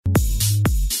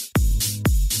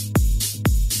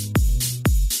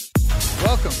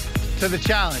to the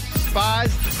challenge.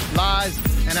 Spies, lies,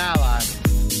 and allies.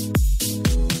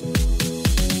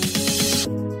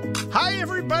 Hi,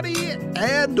 everybody,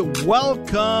 and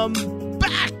welcome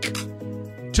back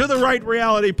to the Right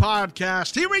Reality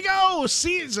Podcast. Here we go,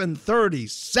 season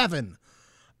 37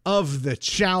 of the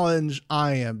challenge.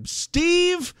 I am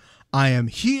Steve. I am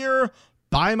here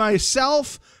by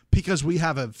myself because we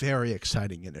have a very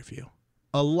exciting interview.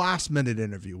 A last-minute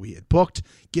interview we had booked,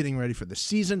 getting ready for the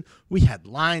season. We had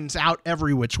lines out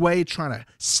every which way, trying to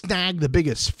snag the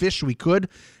biggest fish we could,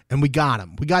 and we got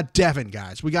him. We got Devin,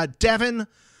 guys. We got Devin.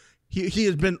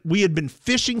 We had been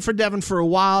fishing for Devin for a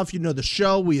while. If you know the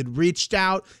show, we had reached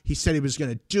out. He said he was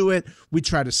going to do it. We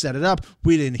tried to set it up.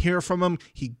 We didn't hear from him.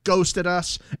 He ghosted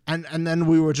us. And then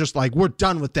we were just like, we're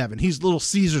done with Devin. He's Little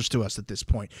Caesars to us at this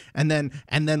point. And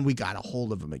then we got a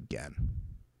hold of him again.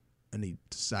 And he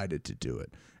decided to do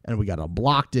it. And we got him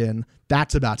locked in.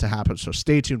 That's about to happen. So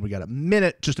stay tuned. We got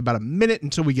just about a minute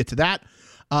until we get to that.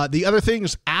 The other thing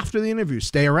is after the interview,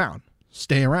 stay around.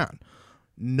 Stay around.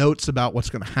 Notes about what's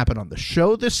going to happen on the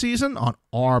show this season on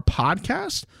our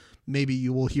podcast. Maybe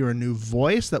you will hear a new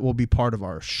voice that will be part of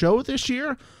our show this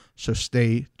year. So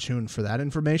stay tuned for that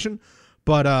information.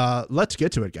 But let's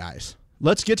get to it, guys.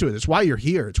 Let's get to it. It's why you're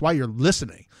here. It's why you're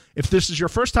listening. If this is your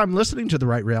first time listening to the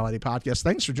Right Reality Podcast,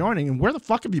 thanks for joining. And where the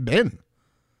fuck have you been?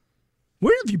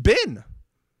 Where have you been?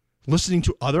 Listening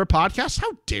to other podcasts?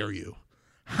 How dare you?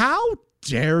 How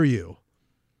dare you?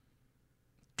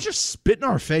 Just spit in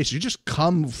our face. You just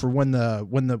come for when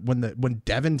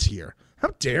Devin's here. How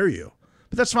dare you?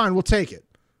 But that's fine. We'll take it.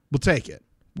 We'll take it.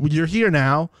 You're here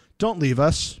now. Don't leave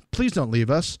us. Please don't leave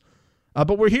us.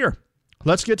 But we're here.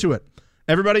 Let's get to it.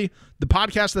 Everybody, the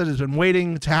podcast that has been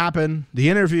waiting to happen, the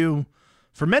interview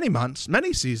for many months,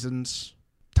 many seasons,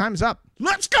 time's up.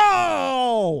 Let's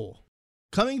go!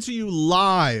 Coming to you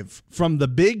live from the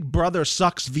Big Brother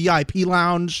Sucks VIP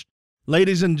Lounge.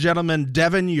 Ladies and gentlemen,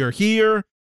 Devin, you're here.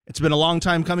 It's been a long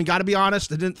time coming. Got to be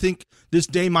honest, I didn't think this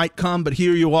day might come, but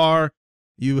here you are.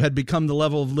 You had become the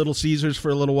level of Little Caesars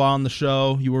for a little while on the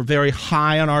show. You were very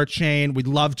high on our chain. We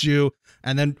loved you.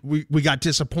 And then we got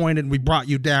disappointed. We brought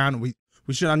you down. We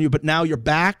shit on you. But now you're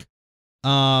back.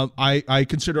 I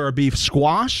consider our beef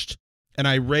squashed. And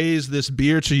I raise this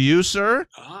beer to you, sir.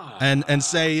 And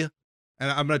say, and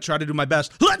I'm going to try to do my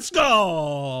best. Let's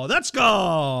go. Let's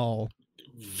go.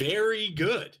 Very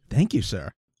good. Thank you,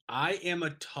 sir. I am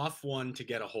a tough one to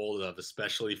get a hold of,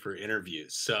 especially for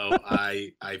interviews. So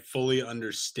I fully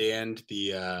understand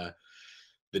the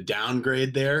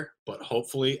downgrade there, but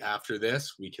hopefully after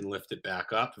this we can lift it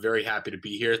back up. Very happy to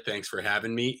be here. Thanks for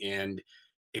having me, and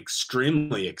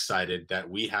extremely excited that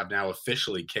we have now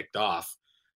officially kicked off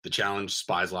the challenge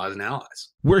Spies, Lies, and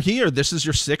Allies. We're here. This is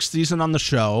your 6th season on the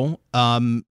show.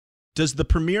 Does the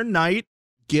premiere night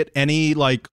get any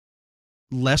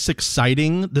less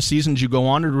exciting the seasons you go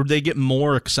on, or do they get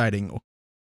more exciting?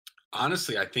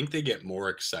 Honestly, I think they get more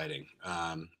exciting,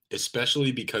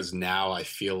 especially because now I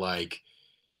feel like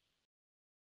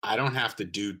I don't have to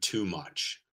do too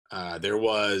much. There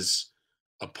was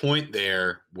a point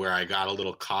there where I got a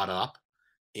little caught up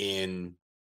in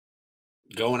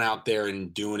going out there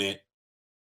and doing it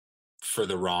for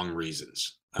the wrong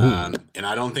reasons. And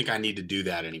I don't think I need to do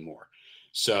that anymore.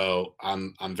 So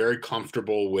I'm very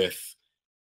comfortable with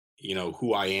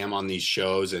who I am on these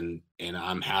shows, and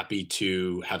I'm happy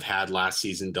to have had last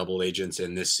season Double Agents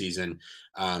and this season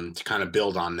to kind of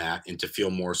build on that and to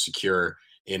feel more secure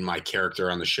in my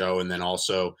character on the show. And then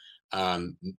also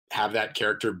have that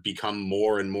character become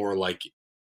more and more like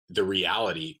the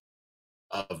reality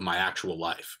of my actual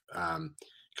life.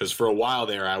 Because for a while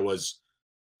there, I was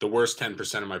the worst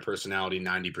 10% of my personality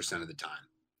 90% of the time.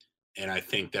 And I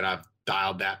think that I've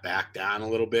dialed that back down a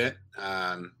little bit.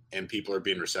 And people are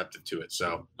being receptive to it.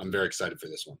 So I'm very excited for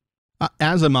this one.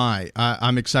 As am I.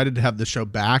 I'm excited to have the show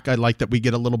back. I like that we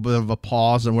get a little bit of a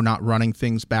pause and we're not running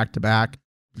things back to back,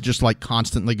 just like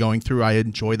constantly going through. I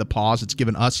enjoy the pause. It's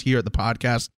given us here at the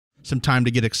podcast some time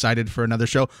to get excited for another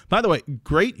show. By the way,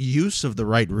 great use of the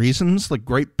right reasons, like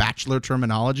great Bachelor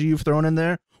terminology you've thrown in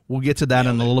there. We'll get to that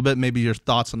in a little bit. Maybe your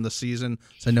thoughts on the season.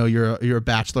 So I know you're a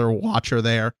Bachelor watcher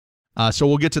there. So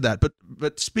we'll get to that.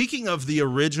 But speaking of the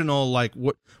original, like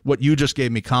what you just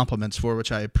gave me compliments for,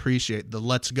 which I appreciate, the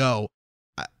Let's Go,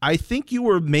 I think you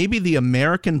were maybe the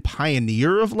American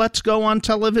pioneer of Let's Go on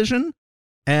television.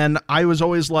 And I was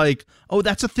always like, oh,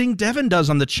 that's a thing Devin does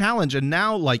on the challenge. And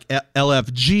now like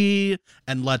LFG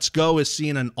and Let's Go is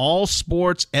seen in all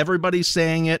sports. Everybody's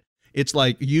saying it. It's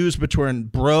like used between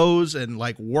bros and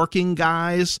like working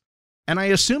guys. And I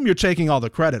assume you're taking all the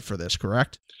credit for this,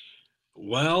 correct?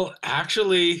 Well,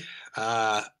 actually,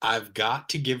 I've got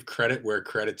to give credit where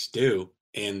credit's due,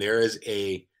 and there is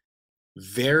a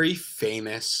very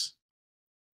famous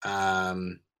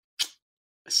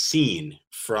scene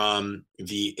from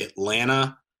the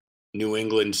Atlanta New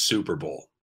England Super Bowl.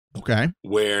 Okay.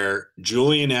 Where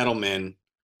Julian Edelman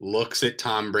looks at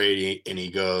Tom Brady and he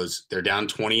goes, they're down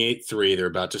 28-3. They're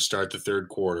about to start the third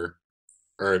quarter.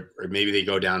 Or maybe they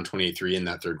go down 28-3 in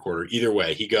that third quarter. Either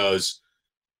way, he goes,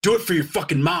 do it for your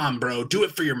fucking mom, bro. Do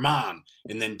it for your mom.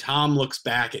 And then Tom looks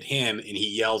back at him and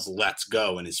he yells, let's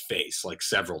go in his face like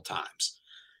several times.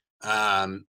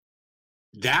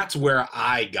 That's where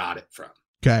I got it from.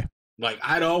 Okay. Like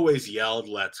I'd always yelled,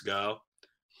 let's go.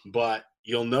 But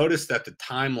you'll notice that the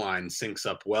timeline syncs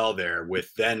up well there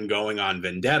with then going on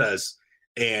vendettas.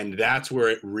 And that's where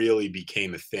it really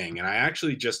became a thing. And I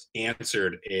actually just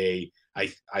answered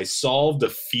I solved a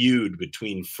feud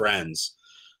between friends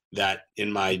that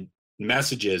in my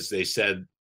messages, they said,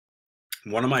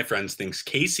 one of my friends thinks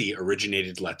Casey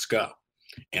originated Let's Go.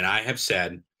 And I have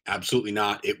said, absolutely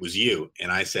not. It was you.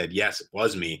 And I said, yes, it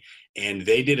was me. And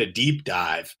they did a deep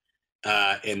dive.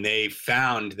 And they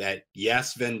found that,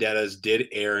 yes, Vendettas did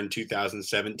air in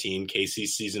 2017.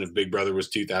 Casey's season of Big Brother was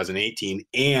 2018.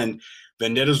 And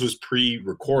Vendettas was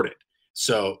pre-recorded.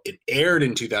 So it aired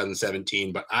in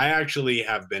 2017. But I actually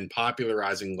have been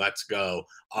popularizing Let's Go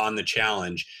on the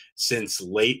challenge since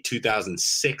late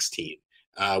 2016.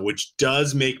 Which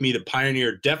does make me the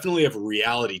pioneer, definitely, of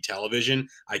reality television.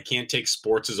 I can't take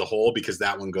sports as a whole because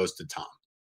that one goes to Tom.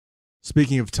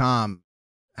 Speaking of Tom,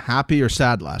 happy or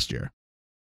sad last year?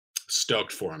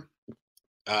 Stoked for him.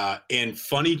 And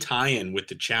funny tie-in with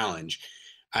the challenge,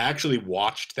 I actually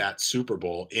watched that Super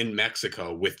Bowl in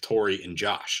Mexico with Tori and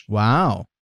Josh. Wow.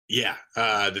 Yeah.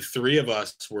 The three of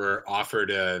us were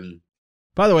offered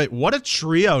By the way, what a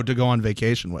trio to go on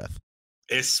vacation with.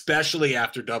 Especially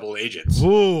after Double Agents.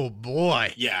 Oh,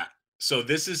 boy. Yeah. So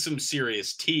this is some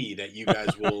serious tea that you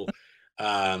guys will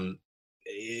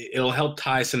it'll help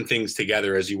tie some things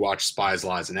together as you watch Spies,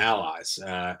 Lies, and Allies,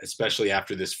 especially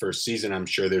after this first season. I'm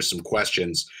sure there's some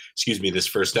questions, this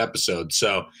first episode.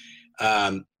 So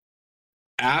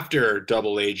after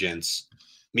Double Agents,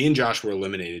 me and Josh were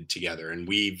eliminated together, and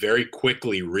we very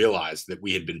quickly realized that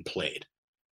we had been played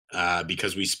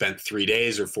because we spent 3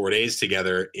 days or 4 days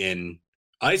together in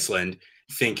Iceland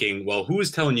thinking, well, who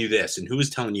is telling you this and who is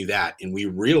telling you that? And we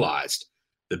realized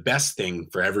the best thing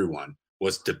for everyone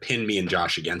was to pin me and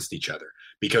Josh against each other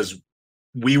because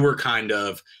we were kind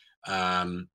of,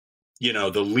 the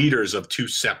leaders of two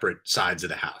separate sides of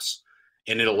the house.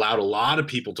 And it allowed a lot of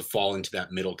people to fall into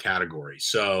that middle category.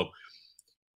 So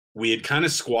we had kind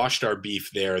of squashed our beef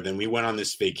there. Then we went on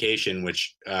this vacation,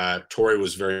 which Tori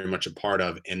was very much a part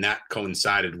of, and that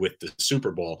coincided with the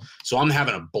Super Bowl. So I'm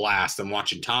having a blast. I'm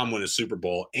watching Tom win a Super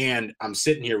Bowl, and I'm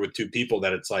sitting here with two people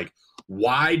that it's like,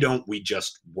 why don't we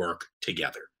just work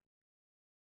together?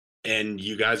 And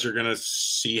you guys are going to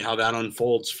see how that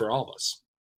unfolds for all of us.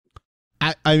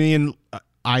 I mean,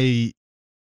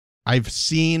 I've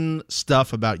seen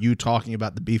stuff about you talking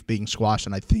about the beef being squashed,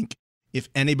 and I think if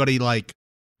anybody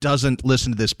doesn't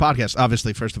listen to this podcast,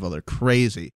 obviously, first of all, they're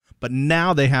crazy. But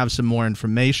now they have some more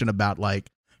information about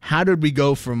how did we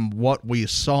go from what we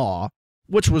saw,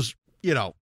 which was,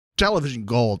 television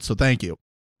gold. So thank you.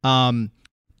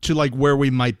 To where we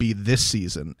might be this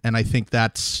season. And I think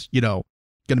that's,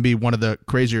 going to be one of the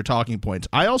crazier talking points.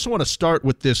 I also want to start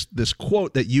with this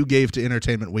quote that you gave to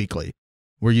Entertainment Weekly,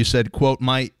 where you said, quote,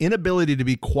 "My inability to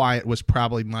be quiet was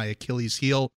probably my Achilles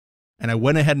heel. And I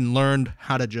went ahead and learned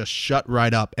how to just shut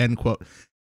right up," end quote.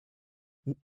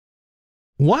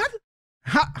 What?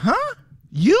 Huh?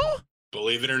 You?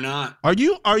 Believe it or not. Are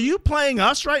you playing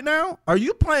us right now? Are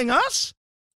you playing us?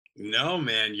 No,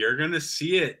 man. You're going to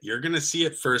see it. You're going to see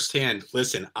it firsthand.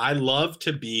 Listen, I love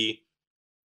to be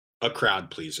a crowd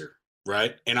pleaser,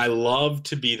 right? And I love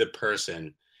to be the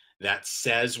person that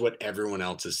says what everyone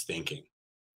else is thinking.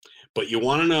 But you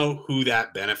want to know who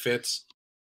that benefits?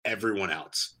 Everyone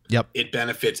else. Yep. It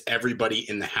benefits everybody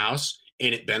in the house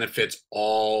and it benefits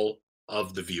all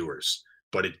of the viewers,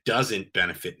 but it doesn't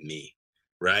benefit me,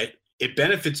 right? It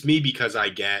benefits me because I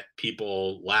get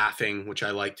people laughing, which I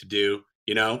like to do,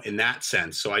 in that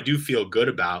sense. So I do feel good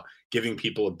about giving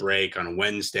people a break on a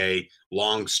Wednesday,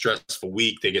 long, stressful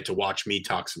week. They get to watch me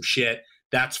talk some shit.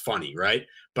 That's funny, right?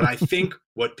 But I think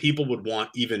what people would want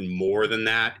even more than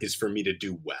that is for me to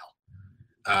do well.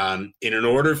 And in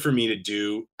order for me to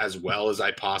do as well as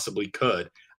I possibly could,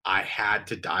 I had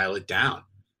to dial it down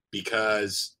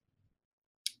because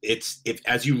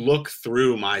as you look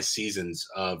through my seasons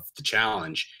of the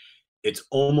challenge, it's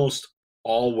almost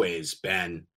always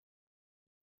been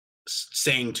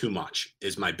saying too much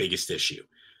is my biggest issue.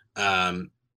 And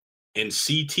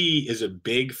CT is a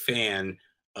big fan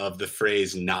of the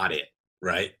phrase "not it,"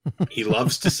 right? He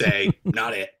loves to say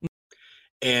 "not it."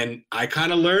 And I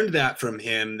kind of learned that from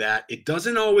him, that it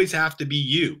doesn't always have to be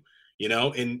you,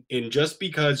 and just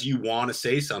because you want to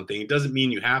say something, it doesn't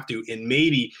mean you have to. And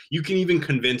maybe you can even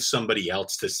convince somebody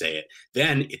else to say it.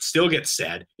 Then it still gets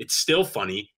said. It's still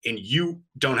funny, and you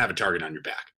don't have a target on your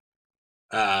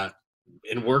back.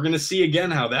 And we're going to see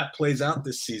again how that plays out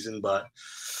this season. But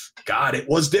God, it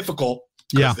was difficult.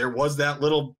 Yeah. There was that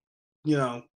little,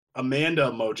 Amanda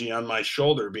emoji on my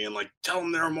shoulder being like, tell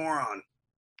them they're a moron.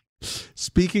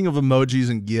 Speaking of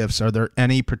emojis and GIFs, are there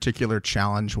any particular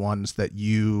challenge ones that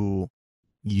you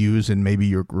use in maybe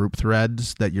your group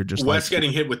threads that you're just Wes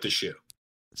getting hit with the shoe?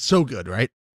 So good, right?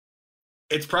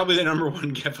 It's probably the number one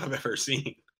GIF I've ever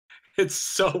seen. It's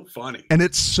so funny. And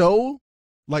it's so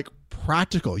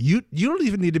practical. You don't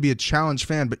even need to be a challenge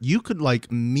fan, but you could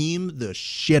meme the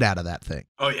shit out of that thing.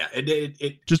 Oh yeah.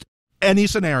 It just any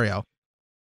scenario.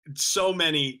 So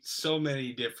many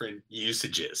different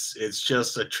usages. It's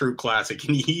just a true classic.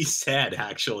 And he said,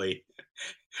 actually,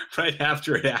 right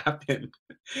after it happened,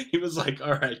 he was like,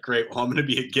 all right, great. Well, I'm going to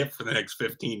be a GIF for the next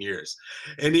 15 years.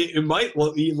 And it might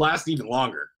last even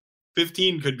longer.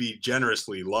 15 could be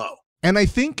generously low. And I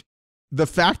think the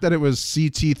fact that it was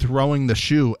CT throwing the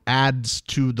shoe adds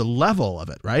to the level of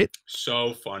it, right?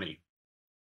 So funny.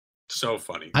 So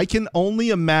funny. I can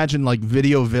only imagine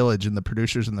Video Village and the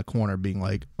producers in the corner being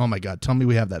like, oh my God, tell me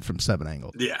we have that from 7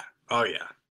 Angles. Yeah. Oh yeah.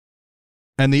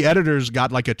 And the editors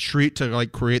got a treat to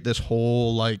create this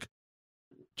whole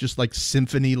just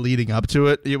symphony leading up to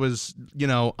it. It was,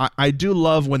 I do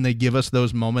love when they give us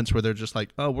those moments where they're just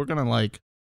oh, we're going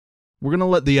to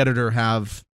let the editor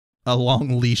have a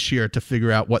long leash here to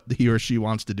figure out what he or she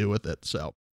wants to do with it.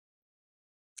 So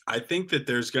I think that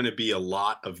there's going to be a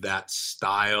lot of that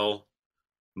style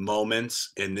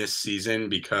moments in this season,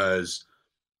 because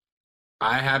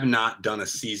I have not done a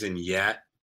season yet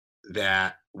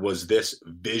that was this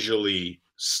visually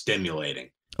stimulating.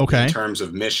 Okay. In terms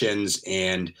of missions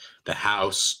and the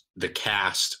house, the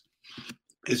cast.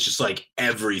 It's just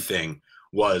everything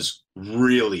was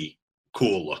really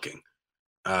cool looking.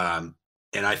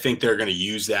 And I think they're going to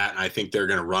use that, and I think they're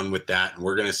going to run with that, and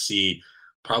we're going to see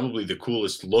probably the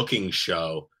coolest looking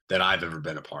show that I've ever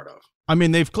been a part of. I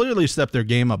mean, they've clearly stepped their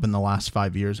game up in the last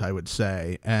 5 years, I would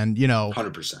say. And,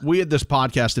 100%. We at this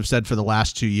podcast have said for the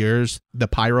last 2 years, the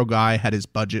pyro guy had his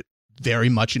budget very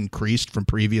much increased from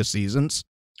previous seasons.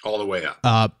 All the way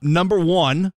up. Number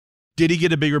one, did he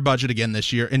get a bigger budget again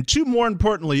this year? And two, more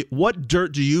importantly, what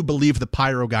dirt do you believe the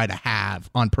pyro guy to have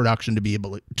on production to be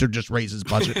able to just raise his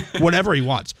budget whatever he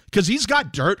wants? Because he's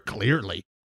got dirt, clearly.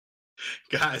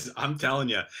 Guys, I'm telling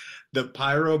you, the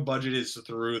pyro budget is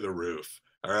through the roof.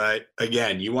 All right.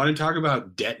 Again, you want to talk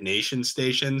about detonation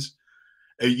stations?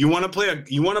 You want to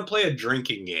play a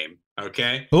drinking game,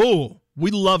 okay? Oh,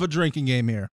 we love a drinking game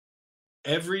here.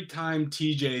 Every time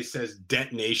TJ says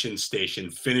detonation station,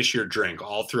 finish your drink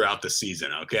all throughout the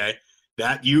season, okay?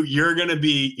 That you're gonna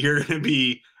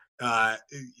be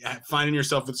finding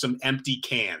yourself with some empty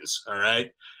cans, all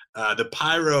right? The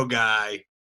pyro guy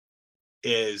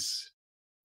is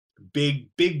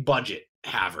big budget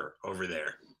haver over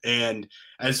there. And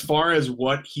as far as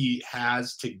what he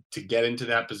has to get into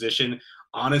that position,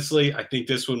 honestly, I think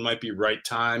this one might be right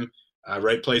time,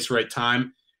 right place, right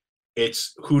time.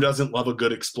 It's who doesn't love a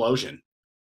good explosion?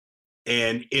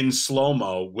 And in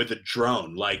slow-mo with a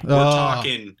drone. We're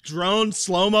talking drone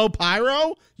slow-mo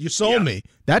pyro? You sold me.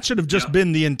 That should have just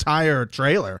been the entire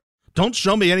trailer. Don't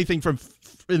show me anything from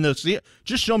in the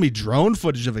just show me drone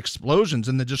footage of explosions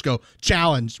and then just go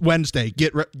challenge Wednesday.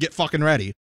 Get fucking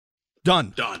ready.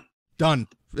 Done.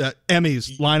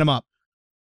 Emmys, line them up.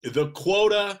 The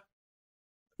quota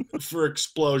for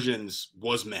explosions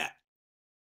was met.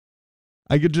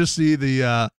 I could just see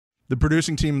the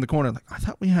producing team in the corner I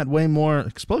thought we had way more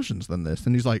explosions than this.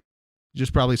 And he's like,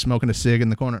 just probably smoking a cig in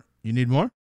the corner. You need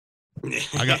more?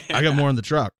 I got more in the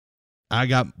truck. I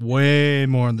got way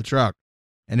more in the truck.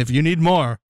 And if you need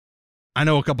more, I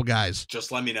know a couple guys.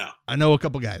 Just let me know. I know a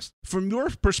couple guys. From your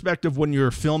perspective, when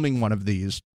you're filming one of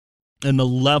these and the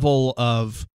level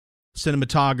of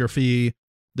cinematography,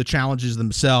 the challenges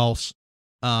themselves,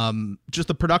 just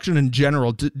the production in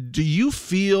general, do you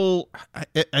feel,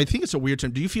 I think it's a weird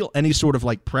term, do you feel any sort of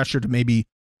pressure to maybe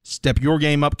step your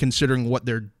game up considering what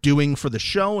they're doing for the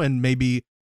show and maybe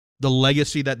the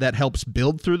legacy that helps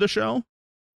build through the show?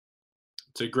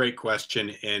 It's a great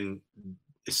question, and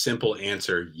a simple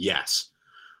answer, yes.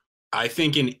 I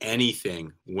think in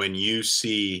anything, when you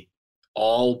see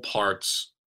all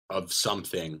parts of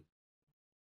something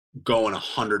going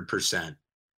 100%,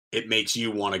 it makes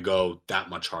you want to go that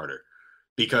much harder,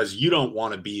 because you don't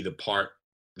want to be the part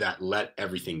that let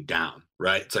everything down,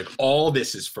 right? It's like, all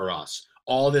this is for us.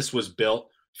 All this was built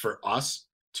for us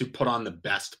to put on the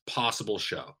best possible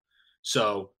show.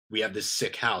 So we have this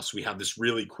sick house. We have this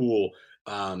really cool,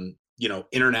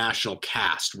 international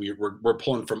cast. We're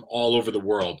pulling from all over the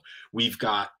world. We've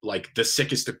got like the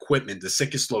sickest equipment, the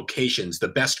sickest locations, the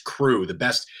best crew, the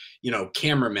best,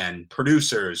 cameramen,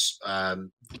 producers.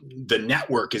 The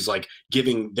network is like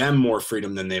giving them more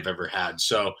freedom than they've ever had.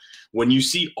 So when you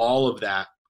see all of that,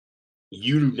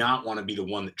 you do not want to be the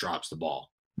one that drops the ball.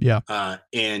 Yeah.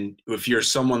 And if you're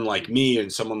someone like me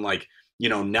and someone like,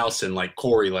 Nelson, like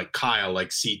Corey, like Kyle,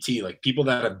 like CT, like people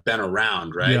that have been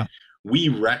around, right? Yeah. We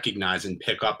recognize and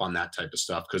pick up on that type of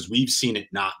stuff because we've seen it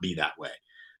not be that way.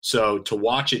 So to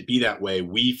watch it be that way,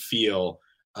 we feel,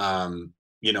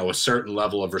 a certain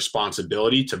level of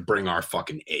responsibility to bring our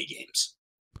fucking A games.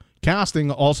 Casting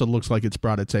also looks like it's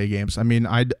brought its A games. I mean,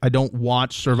 I don't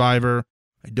watch Survivor.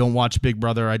 I don't watch Big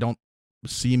Brother. I don't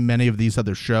see many of these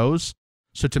other shows.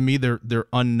 So to me, they're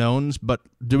unknowns. But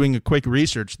doing a quick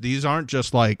research, these aren't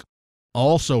just like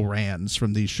also rans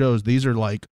from these shows. These are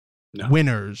like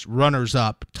winners, runners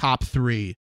up, top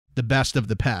 3, the best of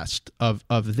the best of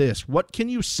this. What can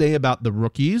you say about the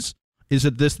rookies? Is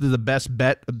it this the best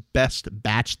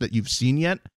batch that you've seen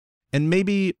yet? And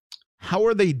maybe how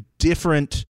are they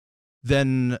different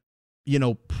than,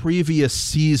 previous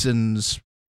seasons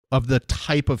of the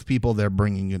type of people they're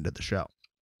bringing into the show?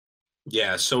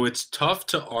 Yeah, so it's tough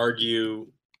to argue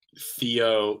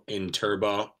Theo and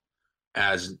Turbo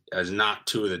as not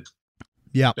two of the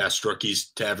best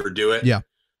rookies to ever do it. Yeah.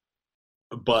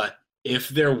 But if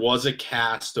there was a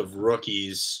cast of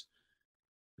rookies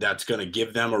that's going to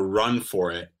give them a run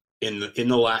for it in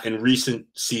recent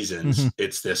seasons,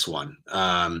 it's this one.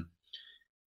 And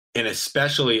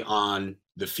especially on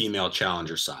the female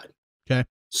challenger side. Okay.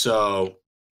 So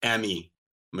Emmy,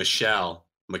 Michelle,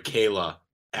 Michaela,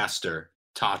 Esther,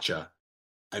 Tatcha.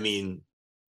 I mean,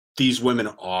 these women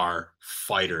are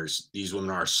fighters. These women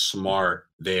are smart.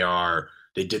 They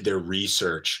did their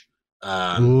research. They're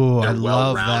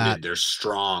well-rounded. They're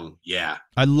strong. Yeah.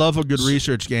 I love a good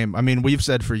research game. I mean, we've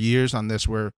said for years on this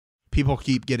where people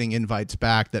keep getting invites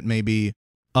back that maybe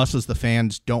us as the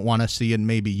fans don't want to see, and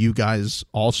maybe you guys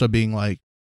also being like,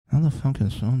 how the fuck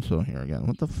is so-and-so here again?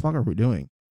 What the fuck are we doing?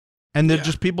 And they're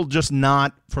just people just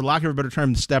not, for lack of a better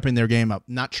term, stepping their game up,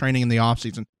 not training in the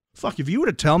offseason. Fuck, if you were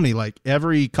to tell me like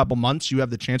every couple months you have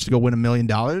the chance to go win $1 million,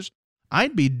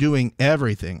 I'd be doing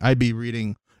everything. I'd be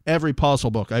reading every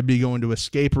puzzle book. I'd be going to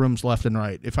escape rooms left and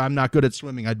right. If I'm not good at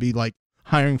swimming, I'd be like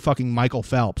hiring fucking Michael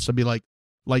Phelps. I'd be like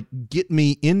get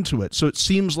me into it. So it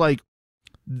seems like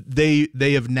they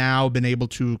have now been able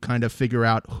to kind of figure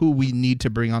out who we need to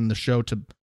bring on the show to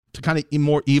kind of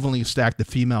more evenly stack the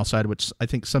female side, which I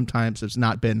think sometimes has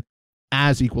not been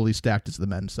as equally stacked as the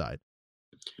men's side.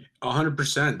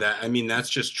 100%. That's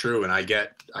just true. And I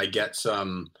get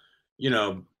some,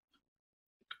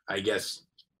 I guess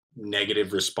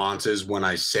negative responses when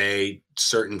I say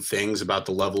certain things about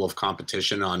the level of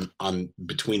competition on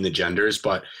between the genders.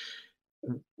 But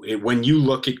when you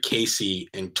look at Casey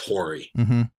and Tori,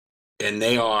 and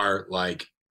they are like,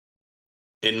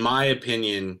 in my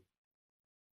opinion,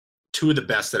 two of the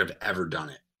best that have ever done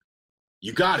it.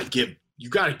 You got to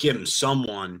give them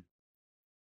someone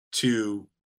to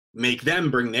make them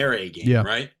bring their A game,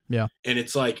 right? Yeah. And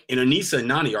it's like, and Anissa and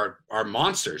Nani are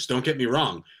monsters. Don't get me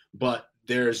wrong, but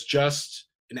there's just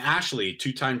an Ashley,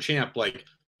 2-time champ. Like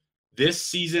this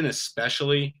season,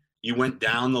 especially, you went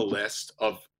down the list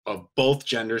of both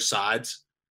gender sides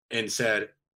and said,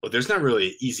 well, there's not really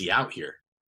an easy out here,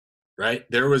 right?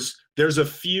 There's a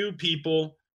few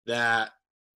people that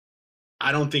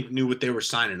I don't think knew what they were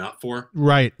signing up for.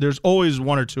 Right. There's always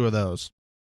one or two of those.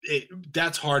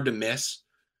 That's hard to miss.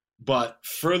 But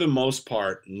for the most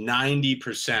part,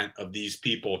 90% of these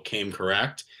people came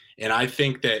correct. And I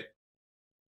think that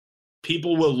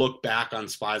people will look back on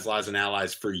Spies, Lies, and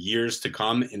Allies for years to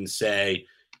come and say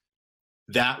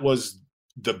that was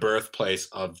the birthplace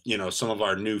of, some of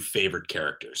our new favorite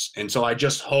characters. And so I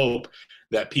just hope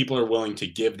that people are willing to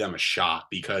give them a shot,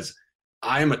 because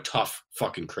I am a tough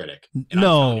fucking critic. You?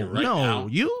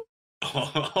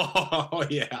 Oh,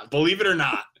 yeah. Believe it or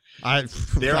not.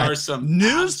 There are some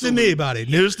news to me, buddy.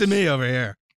 News to me over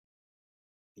here.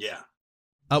 Yeah.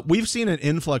 We've seen an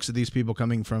influx of these people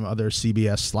coming from other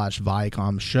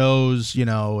CBS/Viacom shows,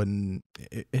 and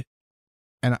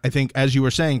I think, as you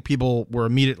were saying, people were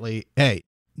immediately, hey,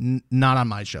 not on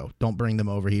my show. Don't bring them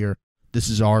over here. This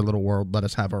is our little world. Let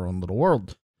us have our own little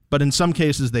world. But in some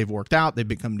cases, they've worked out. They've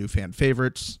become new fan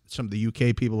favorites. Some of the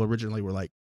UK people originally were like,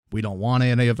 we don't want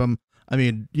any of them. I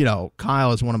mean,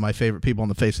 Kyle is one of my favorite people on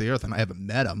the face of the earth, and I haven't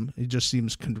met him. He just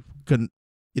seems,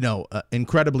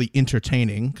 incredibly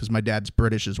entertaining because my dad's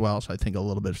British as well, so I think a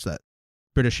little bit of that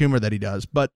British humor that he does.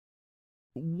 But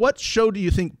what show do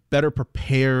you think better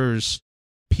prepares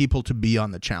people to be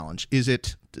on the challenge?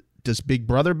 Does Big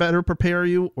Brother better prepare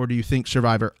you, or do you think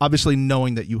Survivor, obviously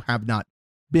knowing that you have not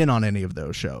been on any of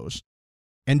those shows?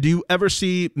 And do you ever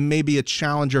see maybe a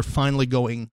challenger finally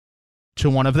going to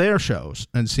one of their shows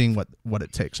and seeing what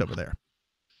it takes over there?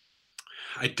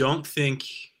 I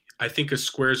think a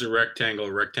square is a rectangle.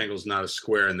 A rectangle is not a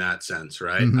square in that sense,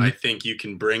 right? Mm-hmm. I think you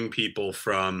can bring people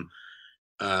from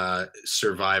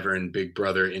Survivor and Big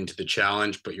Brother into the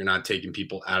challenge, but you're not taking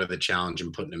people out of the challenge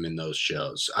and putting them in those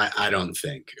shows. I don't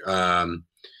think.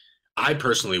 I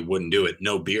personally wouldn't do it.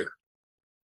 No beer.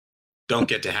 Don't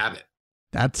get to have it.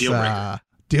 That's deal breaker.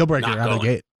 Deal breaker Not out of the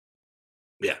going. gate.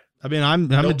 Yeah. I mean,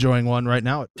 I'm enjoying one right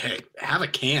now. Hey, have a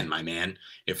can, my man.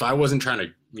 If I wasn't trying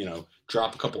to,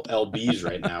 drop a couple LBs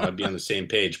right now, I'd be on the same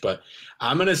page. But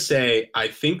I'm going to say, I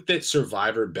think that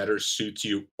Survivor better suits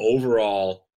you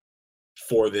overall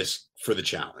for the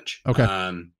challenge. Okay.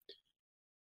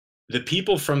 The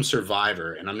people from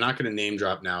Survivor, and I'm not going to name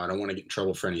drop now, I don't want to get in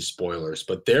trouble for any spoilers,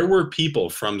 but there were people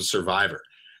from Survivor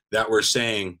that were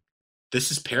saying, this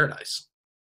is paradise,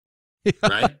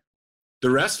 right? The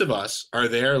rest of us are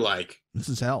there like, this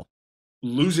is hell,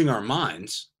 losing our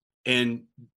minds. And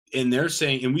they're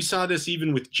saying, and we saw this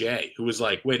even with Jay, who was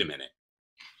like, wait a minute,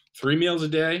 3 meals a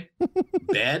day,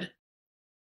 bed,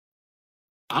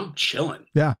 I'm chilling.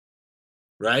 Yeah.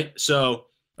 Right. So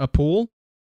a pool.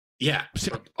 Yeah.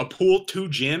 A pool, 2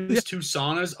 gyms, 2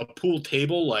 saunas, a pool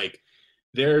table. Like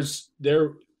there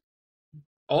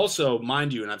also,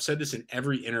 mind you, and I've said this in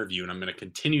every interview, and I'm going to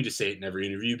continue to say it in every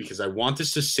interview because I want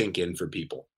this to sink in for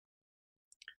people.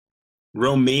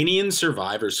 Romanian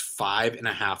Survivor's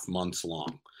 5.5 months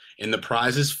long, and the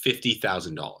prize is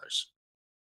 $50,000.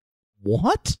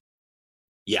 What?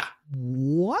 Yeah.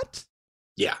 What?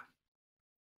 Yeah.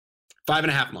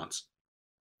 5.5 months.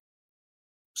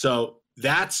 So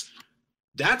that's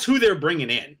who they're bringing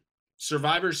in.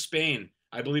 Survivor Spain,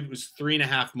 I believe it was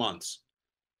 3.5 months.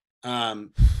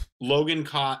 Logan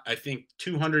caught, I think,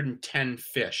 210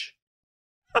 fish.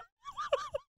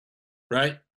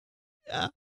 Right? Yeah.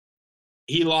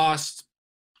 He lost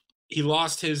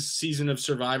his season of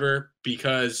Survivor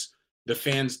because the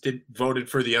fans voted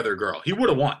for the other girl. He would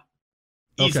have won.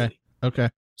 Easily. Okay.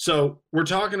 So we're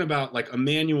talking about like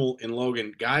Emmanuel and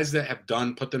Logan, guys that have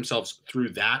put themselves through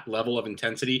that level of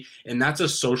intensity, and that's a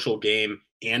social game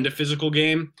and a physical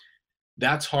game.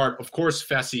 That's hard. Of course,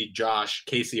 Fessy, Josh,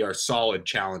 Casey are solid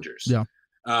challengers. Yeah.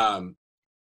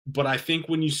 But I think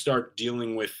when you start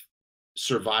dealing with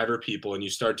Survivor people and you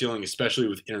start dealing especially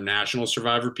with international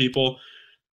Survivor people,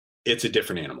 it's a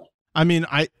different animal. I mean,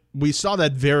 we saw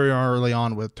that very early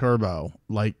on with Turbo,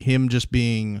 like him just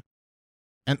being,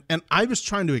 and I was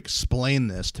trying to explain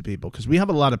this to people because we have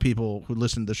a lot of people who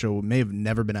listen to the show who may have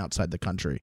never been outside the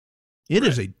country. It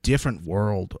is a different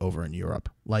world over in Europe.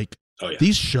 Like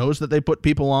these shows that they put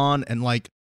people on, and like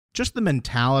just the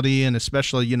mentality, and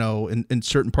especially, in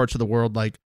certain parts of the world,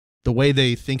 like the way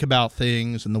they think about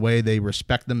things and the way they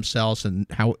respect themselves and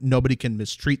how nobody can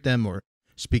mistreat them or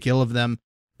speak ill of them.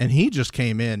 And he just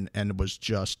came in and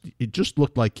it just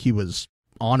looked like he was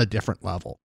on a different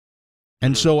level.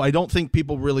 And so I don't think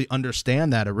people really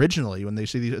understand that originally when they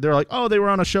see these. They're like, oh, they were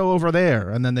on a show over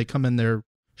there. And then they come in, they're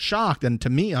shocked. And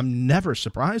to me, I'm never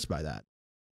surprised by that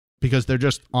because they're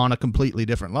just on a completely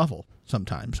different level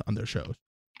sometimes on their shows.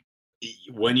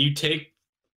 When you take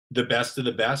the best of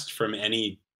the best from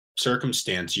any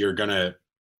circumstance, you're going to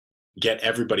get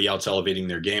everybody else elevating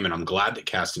their game. And I'm glad that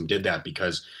casting did that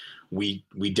because we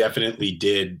definitely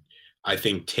did, I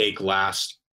think, take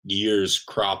last year's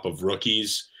crop of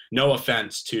rookies. No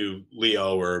offense to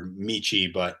Leo or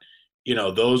Michi, but,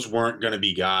 those weren't going to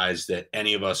be guys that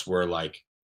any of us were like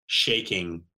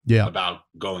shaking about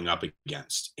going up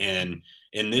against. And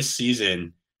in this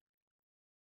season,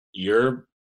 you're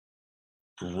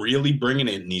really bringing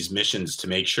it in these missions to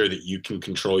make sure that you can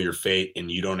control your fate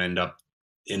and you don't end up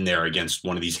in there against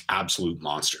one of these absolute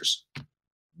monsters.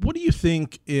 What do you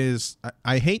think is,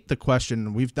 I hate the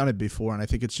question, we've done it before, and I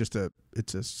think it's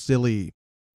a silly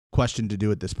question to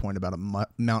do at this point about a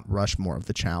Mount Rushmore of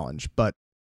the challenge, but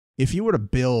if you were to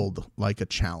build like a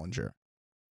challenger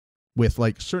with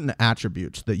like certain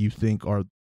attributes that you think are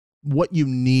what you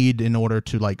need in order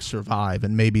to like survive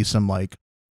and maybe some like,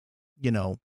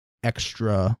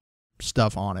 extra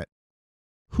stuff on it,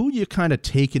 who you kind of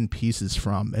taking pieces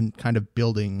from and kind of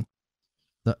building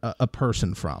a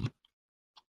person from?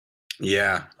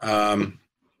 Yeah. I'm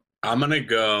going to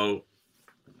go.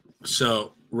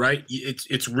 So, right.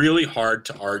 It's really hard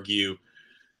to argue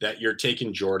that you're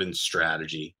taking Jordan's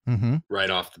strategy right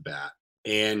off the bat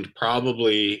and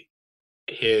probably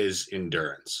his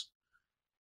endurance.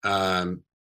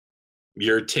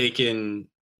 You're taking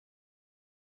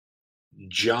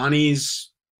Johnny's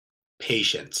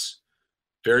patience.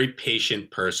 Very patient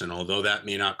person, although that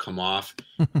may not come off.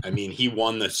 I mean, he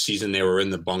won the season they were in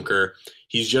the bunker.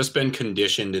 He's just been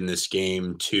conditioned in this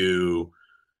game to,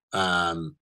 I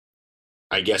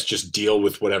guess, just deal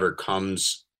with whatever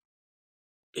comes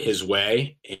his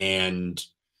way, and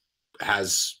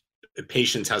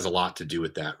patience has a lot to do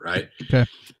with that, right? Okay.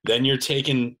 Then you're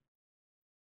taking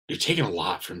a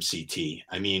lot from CT.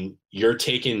 I mean, you're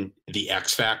taking the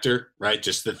X factor, right?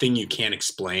 Just the thing you can't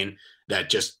explain that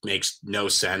just makes no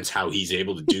sense how he's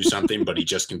able to do something, but he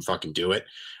just can fucking do it,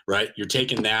 right? You're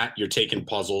taking that. You're taking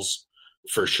puzzles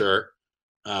for sure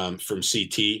from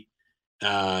CT.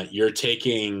 You're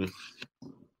taking –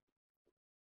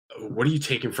 what are you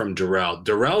taking from Darrell?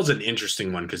 Darrell's an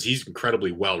interesting one because he's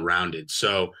incredibly well-rounded.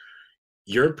 So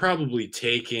you're probably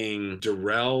taking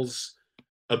Darrell's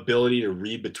ability to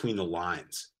read between the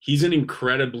lines. He's an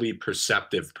incredibly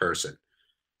perceptive person.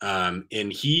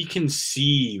 And he can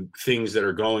see things that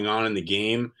are going on in the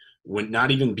game when not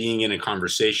even being in a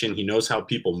conversation. He knows how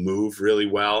people move really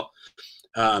well.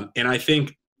 And I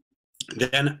think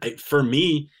then for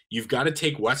me, you've got to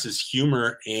take Wes's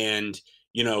humor and,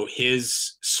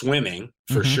 his swimming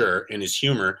for sure and his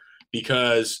humor,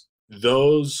 because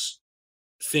those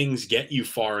things get you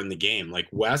far in the game. Like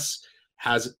Wes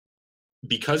has,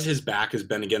 because his back has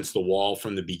been against the wall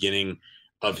from the beginning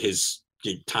of his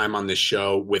time on this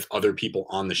show with other people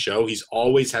on the show, he's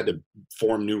always had to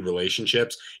form new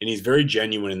relationships, and he's very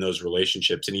genuine in those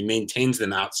relationships, and he maintains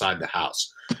them outside the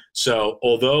house. So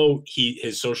although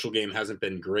his social game hasn't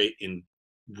been great in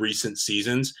recent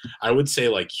seasons, I would say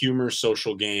like humor,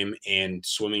 social game, and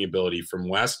swimming ability from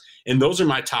Wes. And those are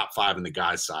my top 5 on the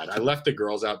guys' side. I left the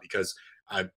girls out because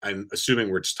I'm assuming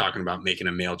we're just talking about making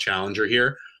a male challenger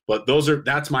here, but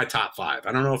that's my top 5.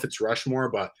 I don't know if it's Rushmore,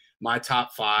 but my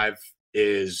top 5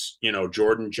 is,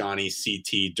 Jordan, Johnny,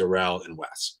 CT, Darrell, and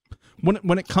Wes.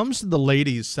 When it comes to the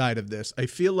ladies' side of this, I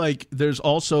feel like there's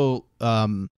also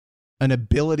an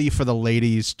ability for the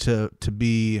ladies to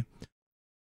be,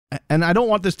 and I don't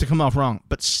want this to come off wrong,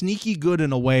 but sneaky good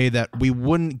in a way that we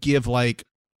wouldn't give like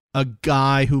a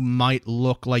guy who might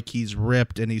look like he's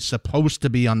ripped and he's supposed to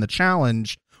be on the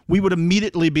challenge. We would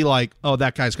immediately be like, oh,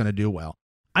 that guy's going to do well.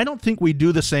 I don't think we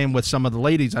do the same with some of the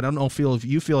ladies. I don't know if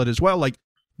you feel it as well. Like,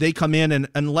 they come in, and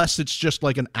unless it's just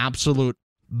like an absolute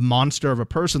monster of a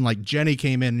person, like Jenny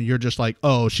came in and you're just like,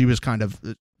 oh, she was kind of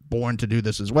born to do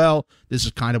this as well. This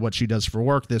is kind of what she does for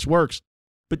work. This works.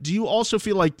 But do you also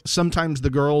feel like sometimes the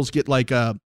girls get like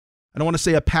I don't want to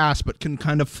say a pass, but can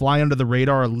kind of fly under the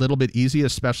radar a little bit easy,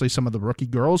 especially some of the rookie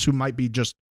girls who might be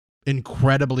just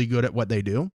incredibly good at what they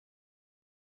do?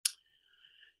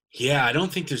 Yeah, I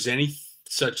don't think there's any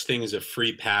such thing as a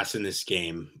free pass in this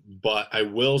game, but I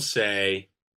will say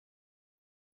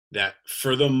that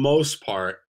for the most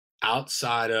part,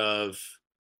 outside of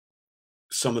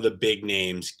some of the big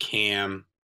names, Cam,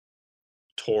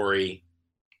 Tori,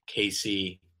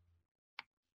 Casey,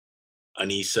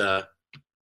 Anissa,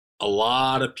 a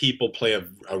lot of people play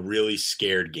a really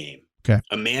scared game. Okay.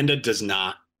 Amanda does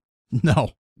not. No.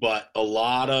 But a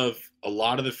lot of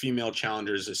the female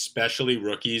challengers, especially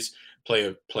rookies,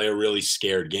 play a really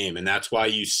scared game. And that's why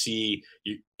you see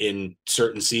in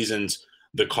certain seasons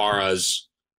the Caras,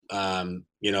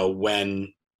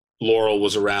 when Laurel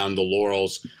was around, the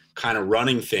Laurels kind of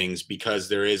running things, because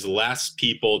there is less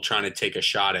people trying to take a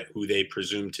shot at who they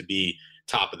presume to be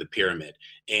top of the pyramid.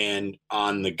 And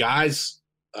on the guys'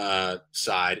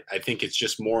 side, I think it's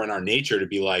just more in our nature to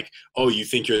be like, oh, you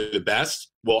think you're the best?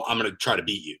 Well, I'm going to try to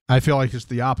beat you. I feel like it's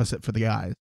the opposite for the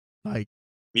guys. Like,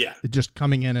 yeah, just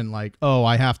coming in and like, oh,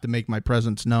 I have to make my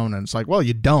presence known. And it's like, well,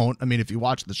 you don't. I mean, if you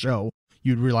watch the show,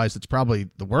 you'd realize it's probably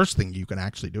the worst thing you can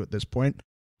actually do at this point.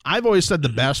 I've always said the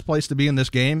best place to be in this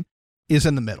game is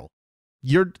in the middle.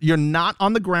 You're not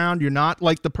on the ground. You're not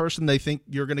like the person they think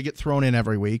you're going to get thrown in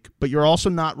every week, but you're also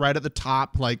not right at the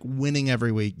top, like winning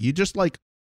every week. You just like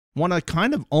want to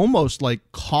kind of almost like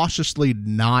cautiously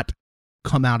not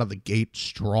come out of the gate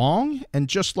strong and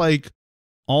just like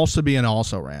also be an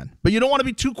also-ran. But you don't want to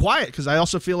be too quiet, because I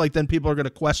also feel like then people are going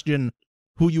to question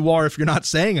who you are if you're not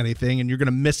saying anything, and you're going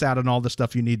to miss out on all the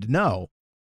stuff you need to know.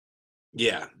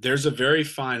 Yeah, there's a very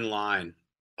fine line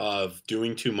of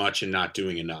doing too much and not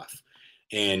doing enough.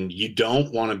 And you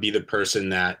don't want to be the person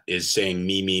that is saying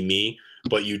me,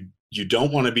 but you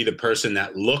don't want to be the person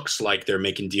that looks like they're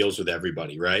making deals with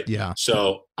everybody, right? Yeah.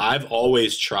 So I've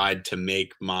always tried to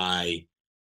make my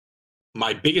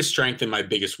biggest strength and my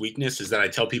biggest weakness is that I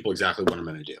tell people exactly what I'm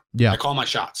going to do. Yeah. I call my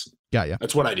shots. Yeah.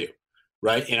 That's what I do,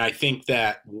 right? And I think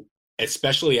that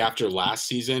especially after last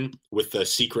season with the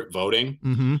secret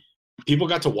voting, people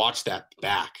got to watch that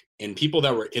back. And people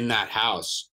that were in that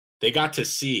house, they got to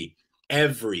see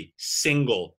every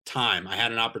single time I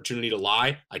had an opportunity to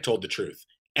lie, I told the truth.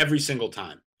 Every single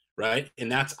time, right?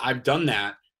 And I've done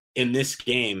that in this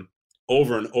game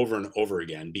over and over and over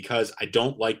again because I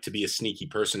don't like to be a sneaky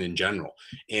person in general.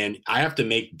 And I have to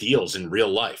make deals in real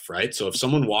life, right? So if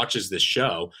someone watches this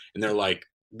show and they're like,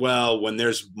 well, when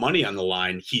there's money on the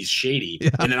line, he's shady. Yeah.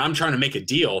 And then I'm trying to make a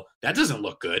deal, that doesn't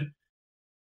look good.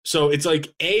 So it's like,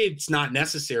 A, it's not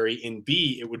necessary, and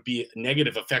B, it would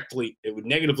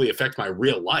negatively affect my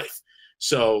real life.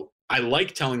 So I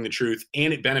like telling the truth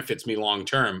and it benefits me long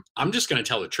term. I'm just going to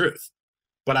tell the truth.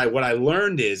 But what I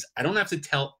learned is I don't have to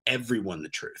tell everyone the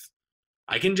truth.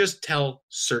 I can just tell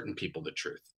certain people the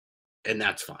truth, and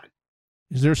that's fine.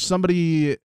 Is there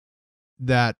somebody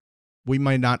that we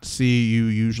might not see you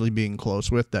usually being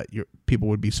close with that people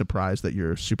would be surprised that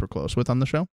you're super close with on the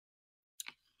show?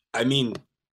 I mean,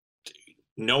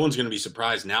 no one's going to be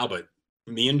surprised now, but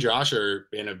me and Josh are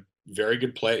in a very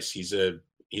good place. He's a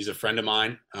friend of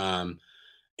mine. And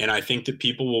I think that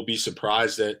people will be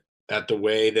surprised at the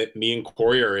way that me and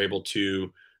Corey are able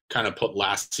to kind of put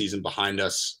last season behind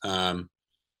us, and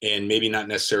maybe not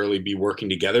necessarily be working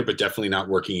together, but definitely not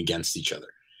working against each other.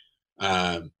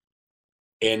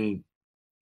 And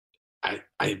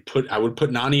I would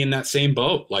put Nani in that same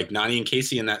boat, like Nani and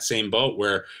Casey in that same boat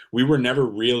where we were never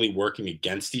really working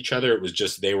against each other. It was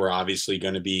just, they were obviously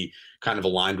going to be kind of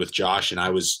aligned with Josh and I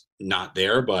was not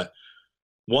there. But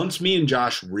once me and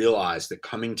Josh realized that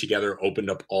coming together opened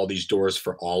up all these doors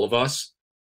for all of us,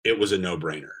 it was a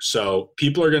no-brainer. So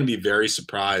people are going to be very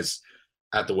surprised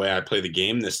at the way I play the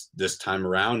game this time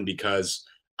around because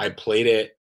I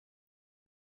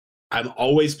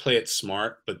always play it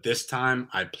smart, but this time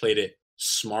I played it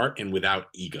smart and without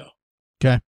ego.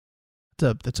 Okay.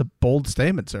 That's a bold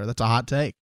statement, sir. That's a hot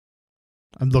take.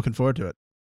 I'm looking forward to it.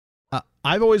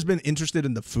 I've always been interested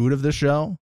in the food of the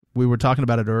show. We were talking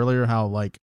about it earlier, how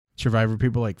like Survivor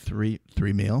people like three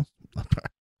meals.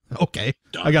 Okay.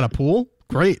 Done. I got a pool.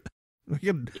 Great. I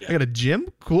got a gym.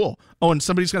 Cool. Oh, and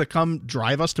somebody's going to come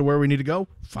drive us to where we need to go.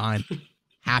 Fine.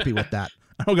 Happy with that.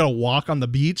 I don't got to walk on the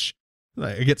beach.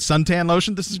 I get suntan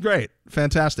lotion. This is great.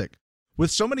 Fantastic.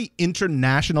 With so many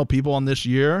international people on this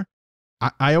year,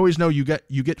 I always know you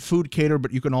get food catered,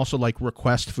 but you can also like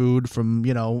request food from,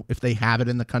 if they have it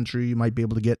in the country, you might be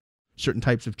able to get certain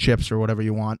types of chips or whatever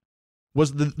you want.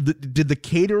 Did the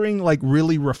catering like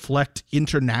really reflect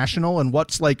international, and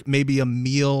what's like maybe a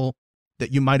meal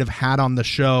that you might have had on the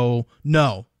show?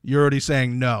 No, you're already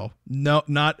saying no,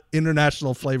 not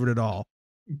international flavored at all.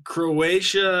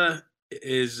 Croatia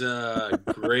is a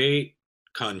great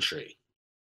country,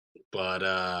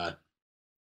 but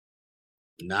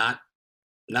not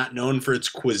known for its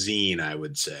cuisine, I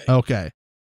would say. Okay.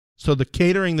 So the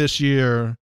catering this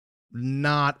year,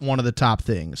 not one of the top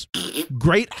things.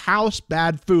 Great house,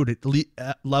 bad food. It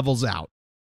levels out.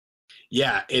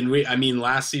 Yeah, and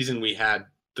last season we had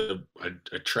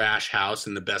a trash house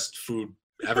and the best food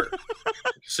ever.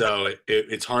 So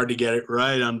it's hard to get it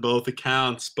right on both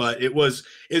accounts, but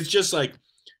it's just like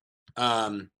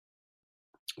a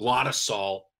lot of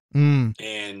salt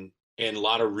and a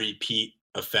lot of repeat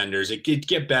offenders. It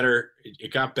got better.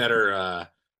 It got better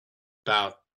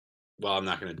about, well, I'm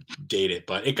not going to date it,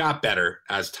 but it got better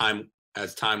as time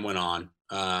went on.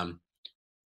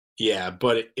 Yeah,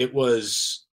 but it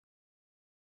was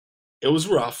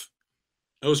rough.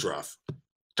 It was rough.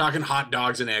 Talking hot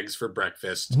dogs and eggs for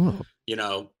breakfast,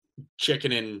 Whoa.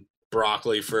 Chicken and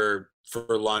broccoli for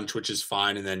lunch, which is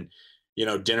fine. And then,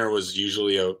 dinner was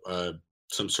usually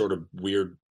some sort of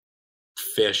weird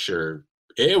fish, or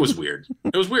it was weird.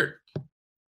 It was weird.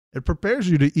 It prepares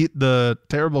you to eat the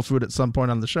terrible food at some point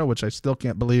on the show, which I still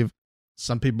can't believe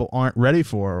some people aren't ready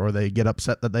for, or they get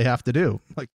upset that they have to do.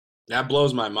 Like, that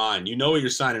blows my mind. You know what you're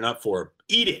signing up for.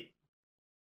 Eat it.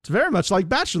 It's very much like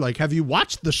Bachelor. Like, have you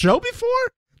watched the show before?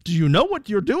 Do you know what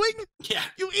you're doing? Yeah.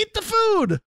 You eat the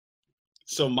food.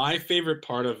 So my favorite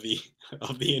part of the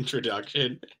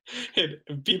introduction, and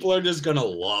people are just gonna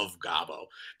love Gabo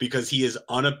because he is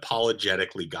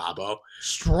unapologetically Gabo.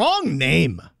 Strong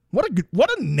name. What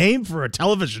a name for a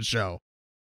television show.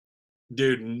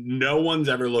 Dude, no one's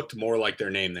ever looked more like their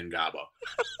name than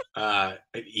Gabo.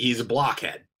 He's a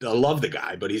blockhead. I love the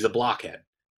guy, but he's a blockhead.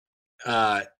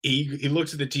 he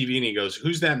looks at the TV and he goes,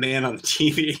 "Who's that man on the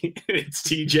TV?" And it's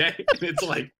TJ. And it's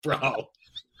like, bro,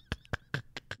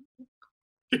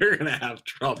 you're gonna have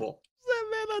trouble. That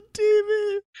man on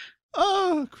TV.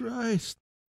 Oh Christ.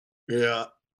 Yeah.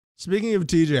 Speaking of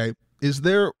TJ, is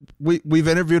there? We've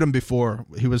interviewed him before.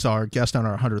 He was our guest on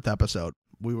our 100th episode.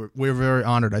 We were very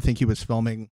honored. I think he was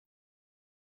filming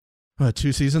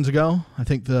 2 seasons ago. I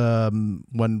think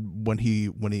when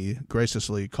he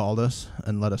graciously called us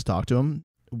and let us talk to him.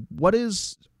 What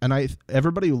is, and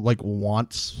everybody like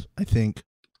wants, I think,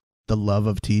 the love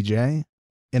of TJ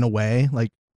in a way, like,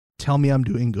 tell me I'm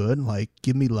doing good, like,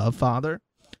 give me love, Father.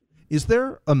 Is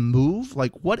there a move?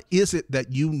 Like, what is it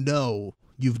that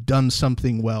you've done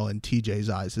something well in TJ's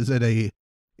eyes? Is it a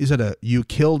you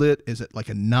killed it? Is it like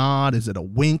a nod? Is it a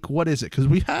wink? What is it? Because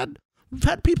we've had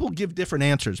people give different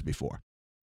answers before.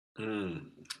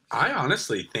 I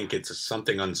honestly think it's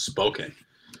something unspoken.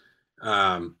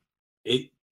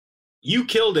 You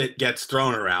killed it gets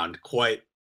thrown around quite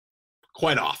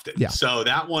often. Yeah. So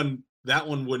that one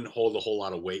wouldn't hold a whole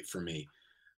lot of weight for me.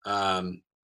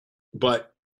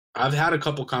 But I've had a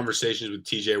couple conversations with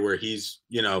TJ where he's,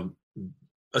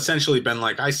 essentially been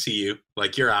like, I see you,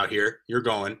 like, you're out here, you're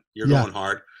going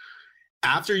hard.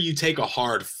 After you take a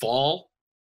hard fall,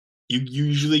 you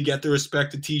usually get the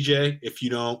respect of TJ if you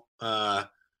don't,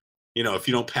 if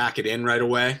you don't pack it in right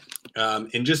away.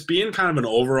 And just being kind of an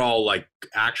overall, like,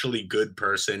 actually good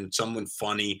person, someone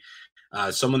funny,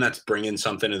 someone that's bringing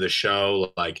something to the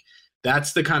show. Like,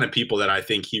 that's the kind of people that I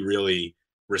think he really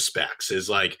respects, is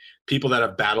like people that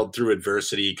have battled through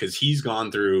adversity, because he's gone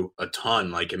through a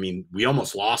ton. Like, I mean, we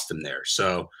almost lost him there.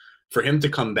 So for him to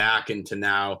come back into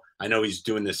now, I know he's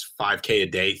doing this 5K a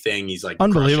day thing. He's like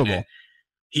unbelievable.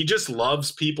 He just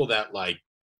loves people that, like,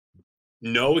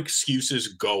 no excuses,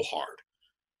 go hard,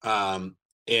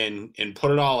 and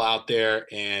put it all out there.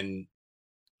 And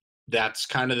that's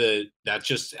kind of that's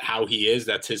just how he is.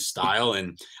 That's his style.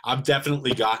 And I've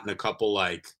definitely gotten a couple,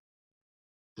 like,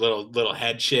 little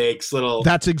head shakes,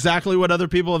 That's exactly what other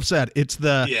people have said. It's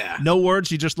no words.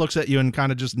 He just looks at you and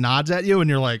kind of just nods at you, and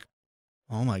you're like,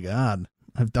 oh my God,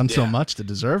 I've done so much to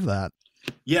deserve that.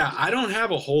 Yeah, I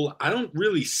don't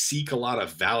really seek a lot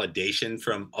of validation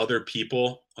from other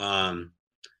people,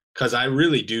 because I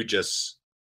really do just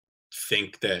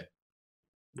think that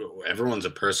everyone's a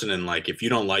person, and, like, if you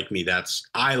don't like me,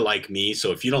 I like me.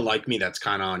 So if you don't like me, that's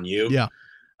kind of on you. Yeah.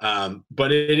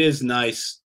 But it is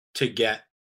nice to get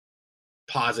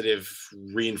positive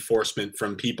reinforcement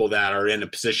from people that are in a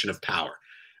position of power.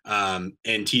 And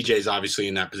TJ's obviously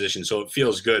in that position, so it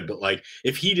feels good. But, like,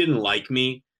 if he didn't like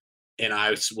me and I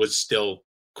was still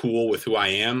cool with who I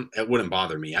am, it wouldn't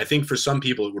bother me. I think for some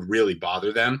people it would really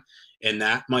bother them. And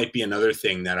that might be another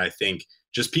thing that I think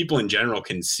just people in general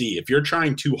can see. If you're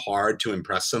trying too hard to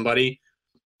impress somebody,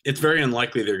 it's very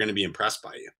unlikely they're going to be impressed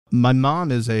by you. My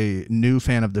mom is a new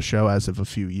fan of the show as of a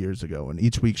few years ago, and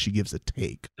each week she gives a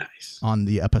take on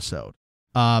the episode.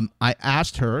 I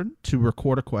asked her to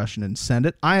record a question and send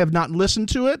it. I have not listened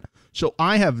to it, so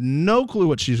I have no clue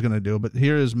what she's going to do, but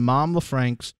here is Mom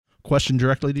LaFrank's question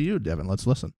directly to you, Devin. Let's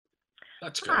listen.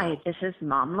 Hi, this is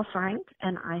Mom LaFrank,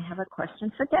 and I have a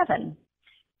question for Devin.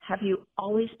 Have you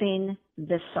always been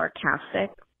this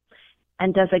sarcastic?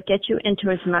 And does it get you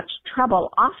into as much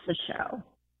trouble off the show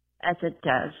as it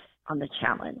does on the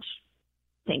challenge?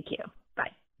 Thank you.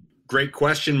 Bye. Great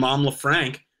question, Mom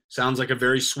LaFrank. Sounds like a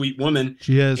very sweet woman.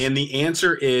 She is. And the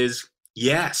answer is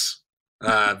yes.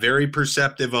 Very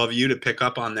perceptive of you to pick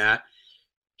up on that.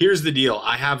 Here's the deal.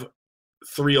 I have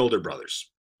 3 older brothers.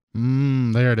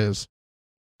 There it is.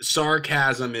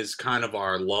 Sarcasm is kind of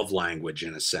our love language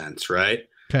in a sense, right?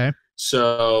 Okay.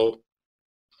 So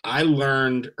I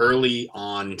learned early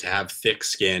on to have thick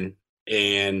skin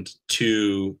and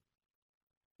to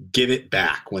give it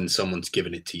back when someone's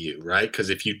giving it to you, right?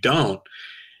 Because if you don't,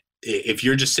 if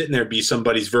you're just sitting there be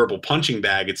somebody's verbal punching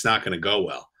bag, it's not going to go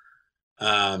well.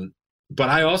 But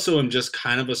I also am just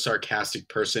kind of a sarcastic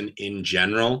person in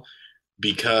general,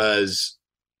 because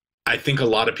I think a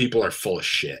lot of people are full of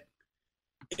shit.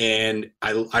 And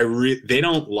they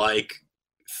don't like,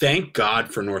 thank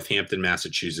God for Northampton,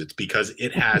 Massachusetts, because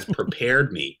it has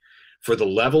prepared me for the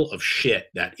level of shit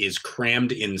that is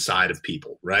crammed inside of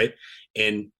people, right?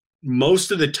 And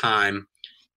most of the time,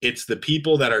 it's the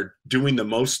people that are doing the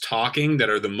most talking that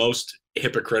are the most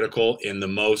hypocritical and the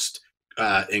most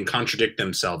and contradict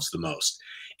themselves the most.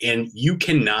 And you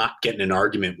cannot get in an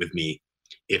argument with me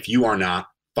if you are not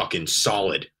fucking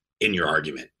solid in your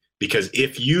argument. Because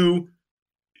if you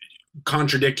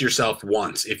contradict yourself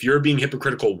once, if you're being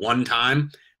hypocritical one time,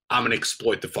 I'm going to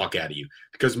exploit the fuck out of you.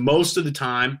 Because most of the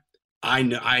time,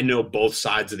 I know both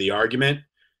sides of the argument,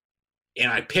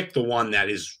 and I pick the one that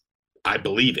is I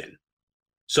believe in.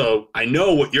 So I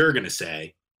know what you're going to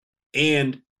say,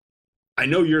 and I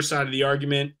know your side of the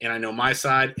argument, and I know my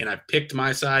side, and I've picked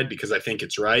my side because I think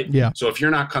it's right. Yeah. So if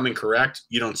you're not coming correct,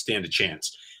 you don't stand a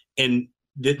chance. And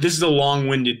this is a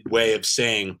long-winded way of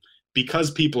saying,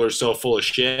 because people are so full of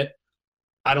shit,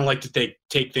 I don't like to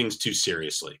take things too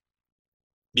seriously.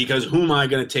 Because who am I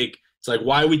going to take? It's like,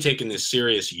 why are we taking this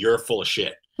serious? You're full of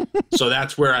shit. So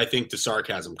that's where I think the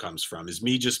sarcasm comes from, is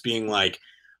me just being like,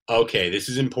 okay, this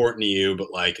is important to you,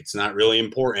 but like, it's not really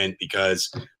important because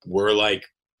we're like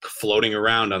floating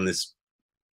around on this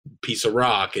piece of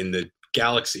rock in the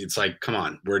galaxy. It's like, come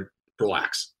on,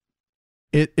 relax.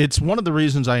 It's one of the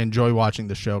reasons I enjoy watching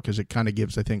the show, because it kind of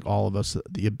gives, I think, all of us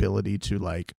the ability to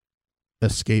like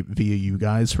escape via you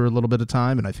guys for a little bit of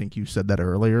time. And I think you said that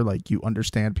earlier, like you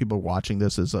understand people watching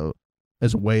this as a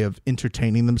way of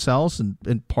entertaining themselves,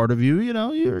 and part of you,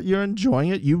 you're enjoying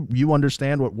it. You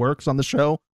understand what works on the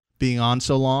show being on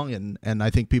so long. And I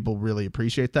think people really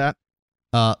appreciate that.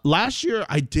 Last year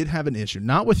I did have an issue,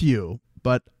 not with you,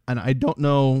 and I don't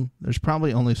know, there's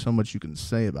probably only so much you can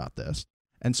say about this.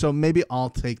 And so maybe I'll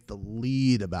take the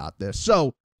lead about this.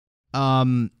 So,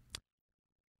 how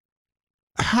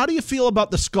do you feel about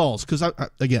the skulls? Because,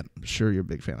 again, I'm sure you're a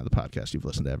big fan of the podcast. You've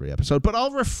listened to every episode. But I'll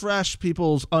refresh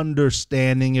people's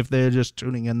understanding if they're just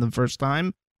tuning in the first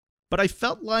time. But I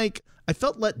felt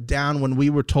let down when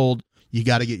we were told, you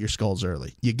got to get your skulls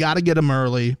early. You got to get them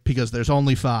early because there's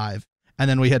only 5. And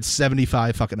then we had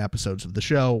 75 fucking episodes of the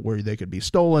show where they could be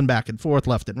stolen back and forth,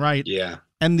 left and right. Yeah.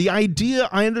 And I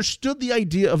understood the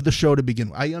idea of the show to begin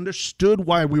with. I understood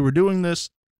why we were doing this.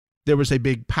 There was a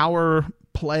big power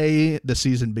play the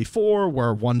season before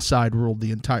where one side ruled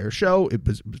the entire show. It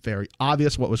was very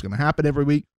obvious what was going to happen every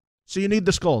week. So you need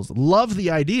the skulls. Love the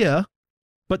idea,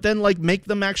 but then like make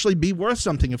them actually be worth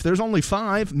something. If there's only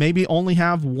 5, maybe only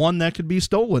have one that could be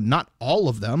stolen, not all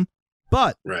of them.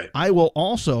 But right. I will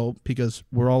also, because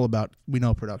we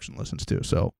know production listens too.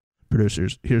 So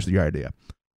producers, here's the idea.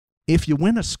 If you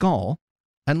win a skull,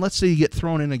 and let's say you get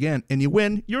thrown in again and you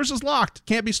win, yours is locked.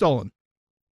 Can't be stolen.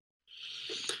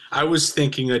 I was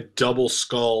thinking a double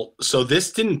skull. So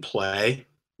this didn't play,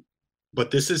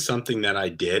 but this is something that I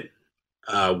did.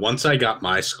 Once I got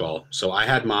my skull, so I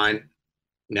had mine,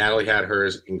 Natalie had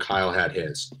hers, and Kyle had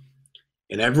his.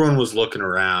 And everyone was looking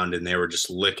around and they were just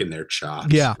licking their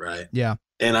chops. Yeah. Right. Yeah.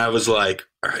 And I was like,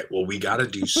 all right, well, we got to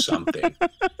do something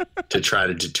to try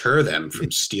to deter them from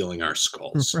stealing our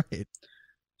skulls. Right.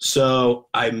 So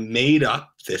I made up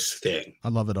this thing. I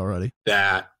love it already.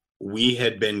 That we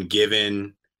had been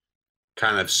given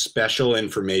kind of special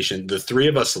information. The 3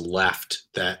 of us left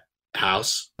that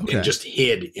house and just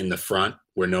hid in the front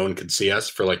where no one could see us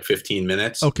for like 15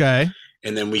 minutes. Okay.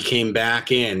 And then we came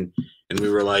back in. And we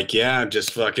were like, yeah,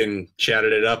 just fucking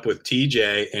chatted it up with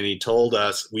TJ. And he told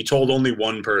us, we told only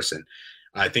one person.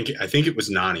 I think it was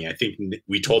Nani. I think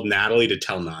we told Natalie to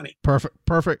tell Nani. Perfect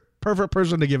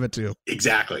person to give it to.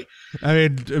 Exactly. I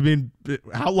mean,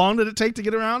 how long did it take to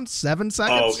get around? 7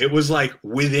 seconds? Oh, it was like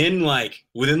within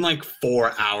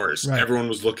 4 hours, right. Everyone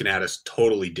was looking at us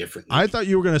totally differently. I thought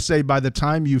you were going to say by the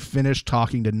time you finished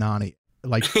talking to Nani.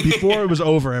 Like before it was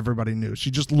over, everybody knew. She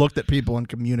just looked at people and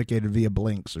communicated via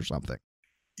blinks or something.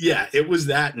 Yeah, it was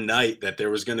that night that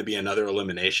there was going to be another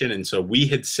elimination. And so we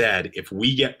had said, if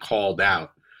we get called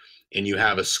out and you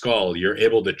have a skull, you're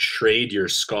able to trade your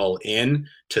skull in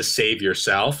to save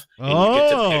yourself. And you get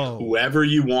to pick whoever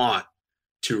you want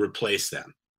to replace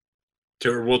them.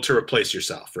 To replace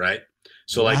yourself, right?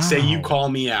 So like say you call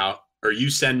me out or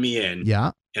you send me in. Yeah.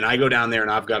 And I go down there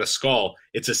and I've got a skull.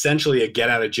 It's essentially a get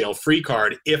out of jail free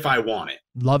card if I want it.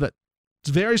 Love it. It's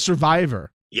very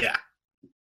Survivor. Yeah.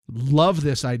 Love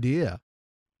this idea.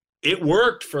 It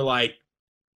worked for like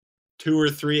 2 or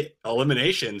 3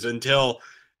 eliminations until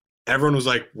everyone was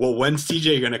like, well, when's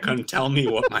TJ going to come tell me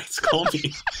what my skull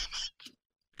means?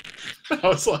 I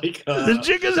was like, the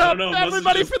jig is up.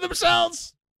 Everybody for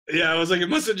themselves. Yeah. I was like, it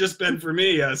must've just been for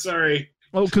me. Sorry.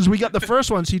 Oh, because we got the first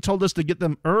ones. He told us to get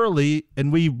them early,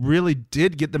 and we really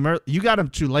did get them early. You got them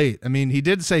too late. I mean, he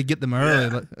did say get them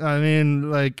early. Yeah. I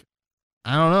mean, like,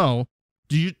 I don't know.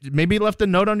 Maybe left a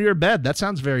note under your bed? That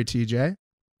sounds very TJ.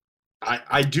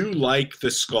 I do like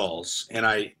the skulls, and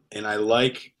I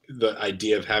like the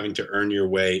idea of having to earn your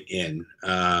way in.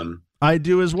 I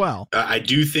do as well. I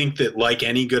do think that, like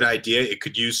any good idea, it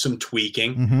could use some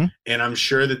tweaking. Mm-hmm. And I'm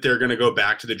sure that they're going to go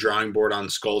back to the drawing board on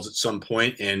skulls at some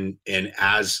point. And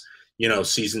as,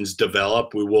 seasons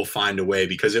develop, we will find a way,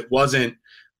 because it wasn't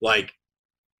like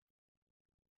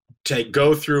to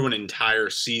go through an entire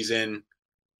season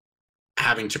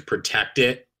having to protect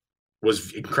it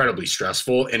was incredibly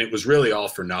stressful, and it was really all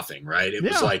for nothing, right? It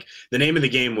was like the name of the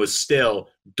game was still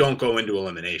don't go into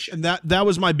elimination. And that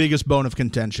was my biggest bone of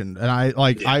contention. And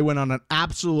I went on an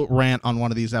absolute rant on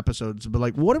one of these episodes, but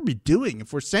like, what are we doing?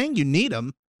 If we're saying you need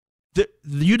them,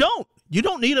 you don't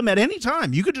need them at any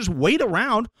time. You could just wait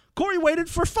around. Corey waited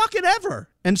for fucking ever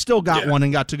and still got one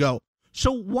and got to go.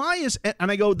 So why is,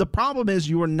 and I go, the problem is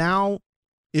you are now,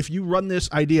 if you run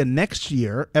this idea next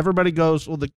year, everybody goes,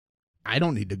 well, I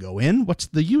don't need to go in. What's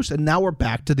the use? And now we're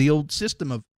back to the old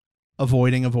system of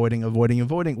avoiding,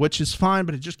 which is fine,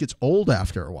 but it just gets old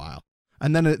after a while.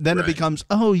 And then it becomes,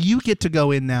 oh, you get to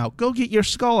go in now. Go get your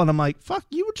skull. And I'm like, fuck,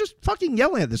 you were just fucking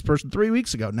yelling at this person 3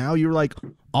 weeks ago. Now you're like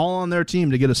all on their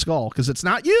team to get a skull because it's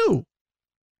not you.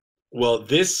 Well,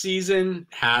 this season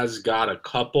has got a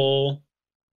couple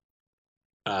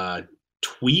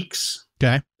tweaks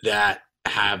that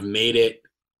have made it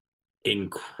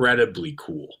incredibly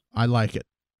cool. I like it.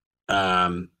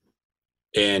 And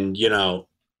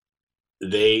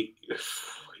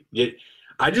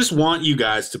I just want you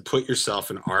guys to put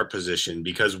yourself in our position,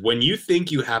 because when you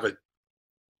think you have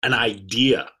an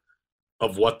idea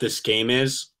of what this game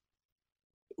is,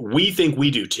 we think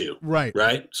we do too.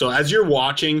 Right. So as you're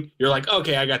watching, you're like,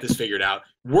 okay, I got this figured out.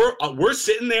 We're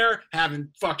sitting there having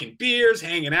fucking beers,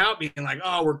 hanging out, being like,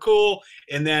 oh, we're cool.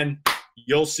 And then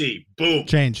you'll see, boom.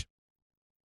 Change.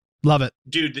 Love it.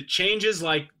 Dude, the changes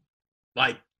like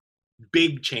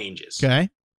big changes. Okay.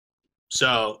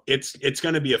 So it's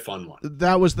going to be a fun one.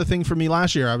 That was the thing for me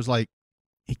last year. I was like,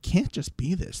 it can't just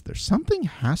be this. There's something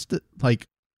has to, like,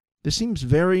 this seems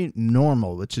very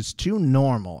normal, which is too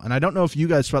normal. And I don't know if you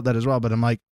guys felt that as well, but I'm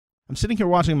like, I'm sitting here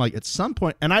watching, I'm like, at some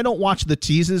point, and I don't watch the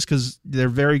teases because they're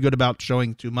very good about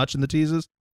showing too much in the teases.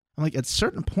 I'm like, at a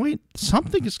certain point,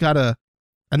 something has got to,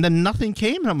 and then nothing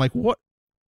came. And I'm like, what,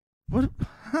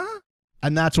 huh?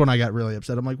 And that's when I got really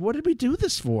upset. I'm like, what did we do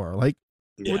this for? Like,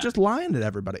 we're just lying to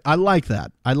everybody. I like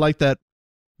that. I like that.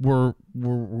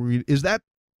 Is that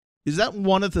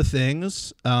one of the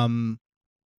things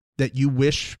that you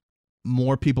wish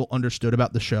more people understood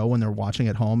about the show when they're watching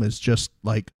at home, is just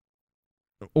like,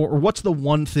 or what's the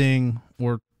one thing,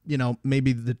 or, you know,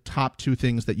 maybe the top two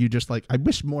things that you just like, I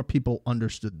wish more people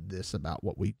understood this about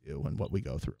what we do and what we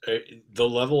go through? The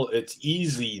level, it's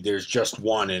easy. There's just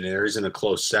one, and there isn't a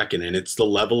close second. And it's the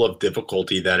level of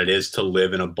difficulty that it is to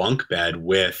live in a bunk bed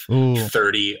with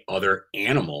 30 other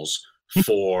animals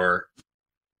for,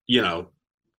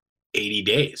 80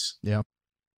 days. Yeah.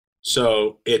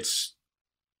 So it's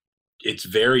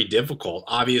very difficult.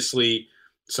 Obviously,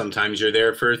 sometimes you're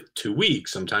there for 2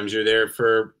 weeks. Sometimes you're there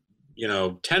for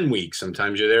 10 weeks.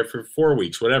 Sometimes you're there for 4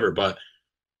 weeks, whatever. But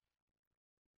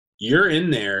you're in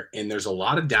there and there's a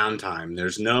lot of downtime.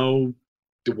 There's no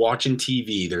watching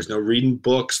TV. There's no reading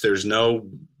books. There's no,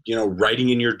 writing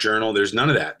in your journal. There's none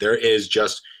of that. There is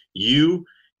just you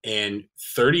and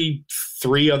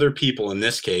 33 other people in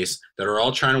this case that are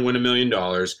all trying to win $1 million,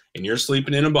 and you're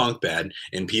sleeping in a bunk bed,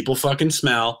 and people fucking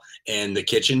smell, and the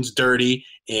kitchen's dirty,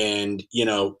 and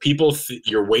people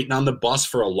you're waiting on the bus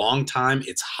for a long time.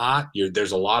 It's hot.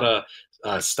 There's a lot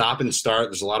of stop and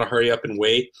start. There's a lot of hurry up and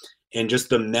wait, and just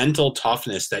the mental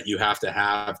toughness that you have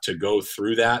to go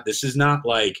through that. This is not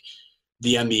like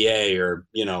the NBA or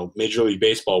Major League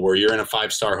Baseball, where you're in a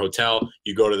 5-star hotel,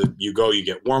 you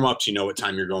get warm-ups, you know what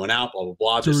time you're going out, blah blah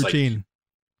blah. To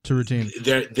routine.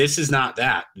 This is not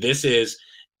that. This is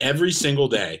every single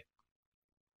day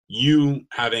you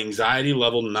have anxiety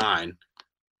level 9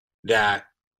 that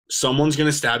someone's going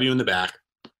to stab you in the back,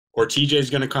 or TJ's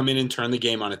going to come in and turn the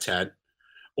game on its head,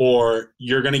 or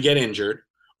you're going to get injured,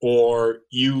 or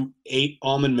you ate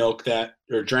almond milk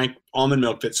or drank almond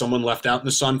milk that someone left out in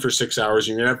the sun for 6 hours,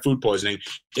 and you're going to have food poisoning.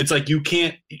 It's like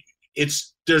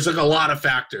there's like a lot of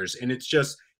factors, and it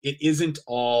isn't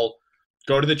all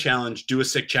go to the challenge, do a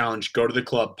sick challenge, go to the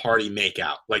club, party, make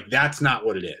out. Like, that's not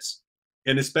what it is.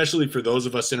 And especially for those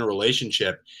of us in a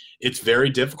relationship, it's very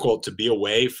difficult to be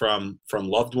away from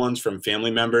loved ones, from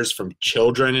family members, from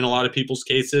children in a lot of people's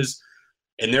cases.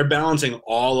 And they're balancing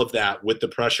all of that with the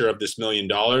pressure of this $1 million,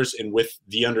 and with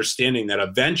the understanding that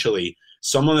eventually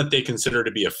someone that they consider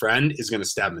to be a friend is going to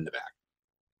stab them in the back.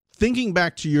 Thinking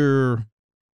back to your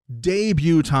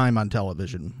debut time on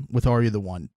television with Are You the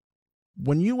One?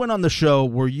 When you went on the show,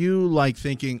 were you like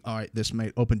thinking, all right, this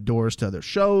might open doors to other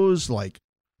shows, like,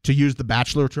 to use the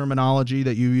Bachelor terminology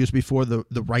that you used before,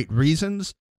 the right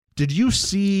reasons? Did you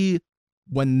see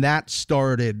when that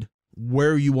started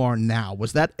where you are now?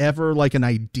 Was that ever like an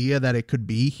idea that it could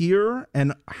be here?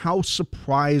 And how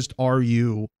surprised are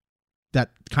you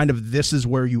that kind of this is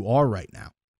where you are right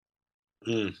now?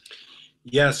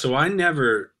 Yeah, so I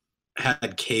never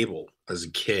had cable as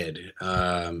a kid.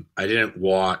 I didn't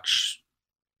watch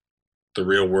The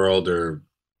Real World or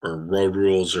Road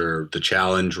Rules or The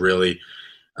Challenge really.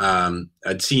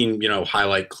 I'd seen,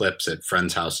 highlight clips at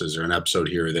friends' houses or an episode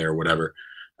here or there or whatever.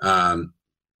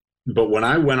 But when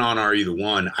I went on Are You the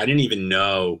One, I didn't even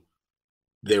know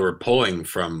they were pulling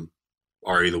from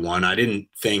Are You the One. I didn't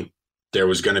think there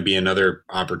was going to be another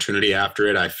opportunity after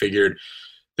it. I figured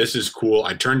this is cool.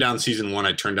 I turned down season 1.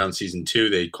 I turned down season 2.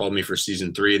 They called me for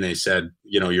season 3 and they said,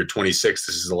 you're 26.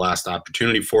 This is the last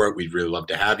opportunity for it. We'd really love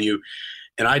to have you.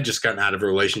 And I'd just gotten out of a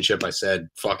relationship. I said,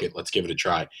 fuck it. Let's give it a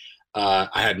try. I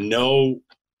had no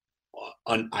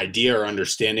idea or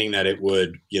understanding that it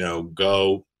would,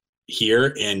 go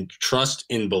here, and trust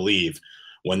and believe.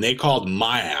 When they called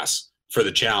my ass for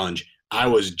the challenge, I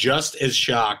was just as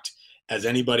shocked as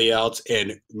anybody else.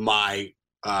 And my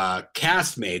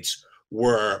castmates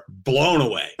were blown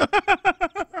away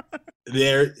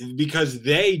there because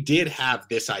they did have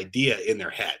this idea in their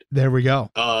head. There we go.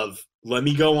 Of let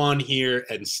me go on here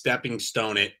and stepping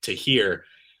stone it to here.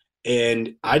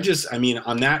 And on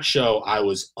that show, I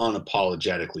was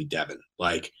unapologetically Devin.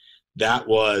 Like that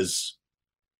was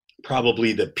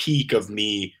probably the peak of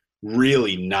me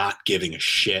really not giving a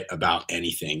shit about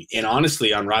anything. And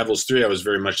honestly, on Rivals 3, I was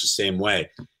very much the same way.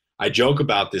 I joke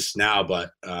about this now,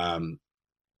 but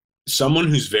someone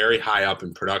who's very high up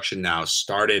in production now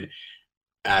started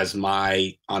on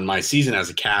my season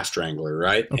as a cast wrangler,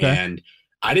 right? Okay. And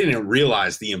I didn't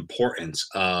realize the importance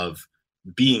of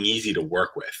being easy to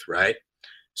work with, right?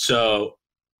 So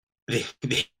they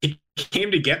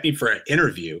came to get me for an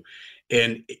interview,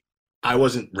 and I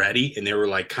wasn't ready, and they were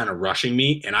like kind of rushing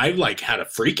me, and I like had a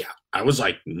freak out. I was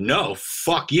like, no,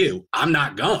 fuck you. I'm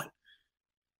not going.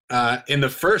 In the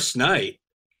first night,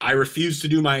 I refused to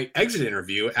do my exit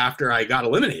interview after I got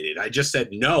eliminated. I just said,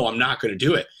 no, I'm not going to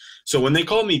do it. So when they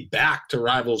called me back to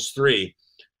Rivals 3,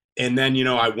 and then,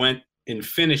 I went and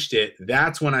finished it,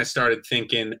 that's when I started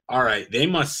thinking, all right, they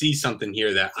must see something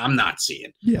here that I'm not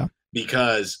seeing. Yeah.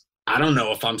 Because I don't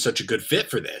know if I'm such a good fit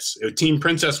for this. Team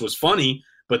Princess was funny,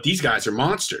 but these guys are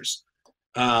monsters.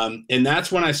 And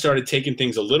that's when I started taking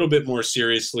things a little bit more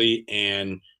seriously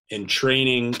and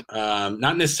training,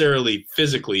 not necessarily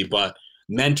physically, but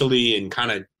mentally, and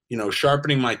kind of,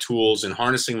 sharpening my tools and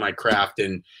harnessing my craft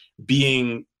and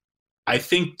I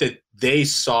think that they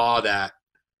saw that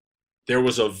there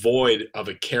was a void of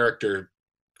a character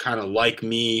kind of like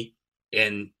me,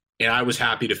 and I was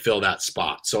happy to fill that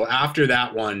spot. So after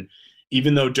that one,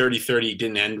 even though Dirty 30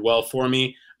 didn't end well for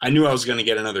me, I knew I was going to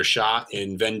get another shot,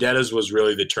 and Vendettas was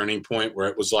really the turning point where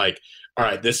it was like, all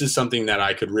right, this is something that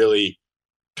I could really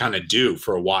kind of do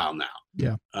for a while now.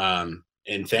 Yeah.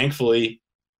 And thankfully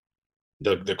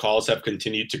the calls have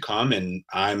continued to come, and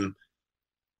I'm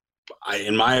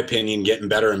in my opinion, getting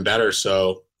better and better.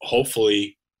 So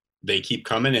hopefully they keep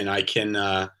coming, and I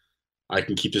can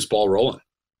keep this ball rolling.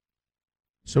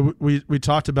 So we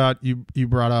talked about, you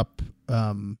brought up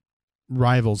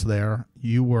Rivals there.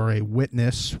 You were a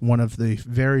witness, one of the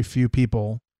very few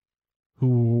people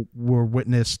who were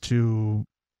witness to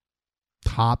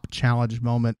top challenge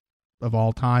moment of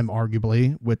all time,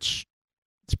 arguably, which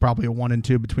it's probably a 1 and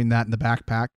 2 between that and the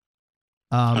backpack.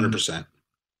 100%.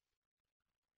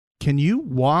 Can you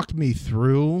walk me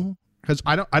through, because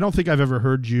I don't think I've ever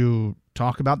heard you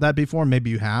talk about that before. Maybe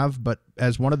you have, but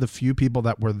as one of the few people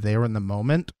that were there in the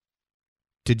moment,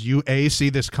 did you A, see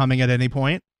this coming at any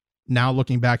point? Now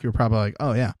looking back, you're probably like,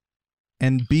 oh yeah.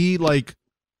 And B, like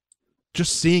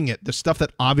just seeing it, the stuff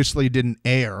that obviously didn't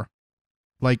air,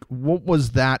 like what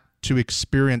was that to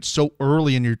experience so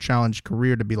early in your challenge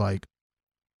career to be like,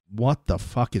 what the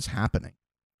fuck is happening?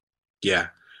 Yeah.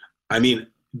 I mean,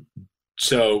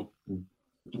 so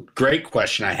great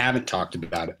question. I haven't talked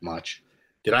about it much.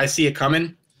 Did I see it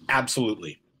coming?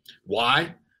 Absolutely.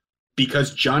 Why?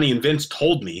 Because Johnny and Vince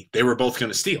told me they were both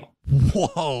going to steal.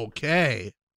 Whoa,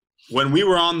 okay. When we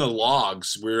were on the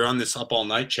logs, we were on this Up All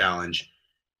Night challenge,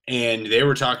 and they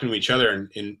were talking to each other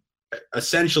and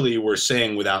essentially were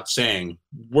saying without saying,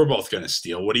 we're both going to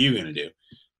steal. What are you going to do?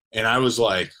 And I was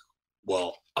like,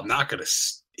 well, I'm not going to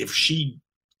 – if she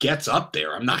gets up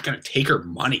there, I'm not going to take her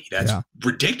money. That's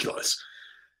ridiculous.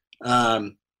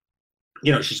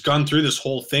 She's gone through this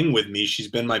whole thing with me. She's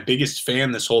been my biggest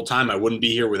fan this whole time. I wouldn't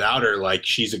be here without her. Like,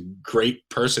 she's a great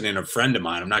person and a friend of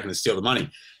mine. I'm not going to steal the money.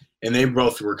 And they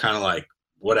both were kind of like,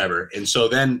 whatever. And so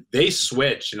then they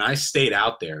switched, and I stayed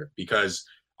out there because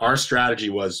our strategy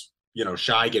was,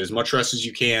 Shy, get as much rest as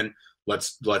you can.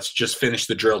 Let's just finish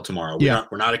the drill tomorrow.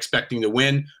 We're not expecting to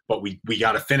win, but we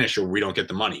got to finish or we don't get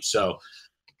the money. So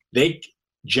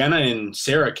Jenna and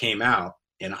Sarah came out,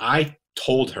 and I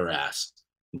told her ass,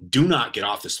 do not get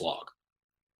off this log.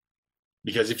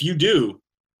 Because if you do,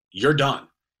 you're done.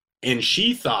 And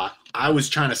she thought I was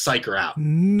trying to psych her out.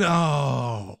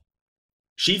 No.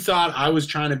 She thought I was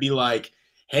trying to be like,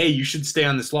 hey, you should stay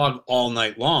on this log all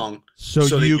night long so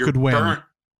that you could win burnt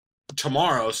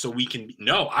tomorrow so we can.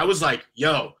 No, I was like,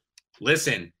 yo,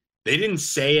 listen, they didn't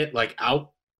say it like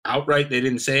outright. They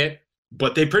didn't say it,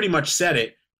 but they pretty much said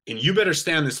it. And you better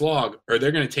stay on this log or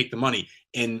they're going to take the money.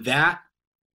 And that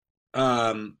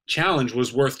challenge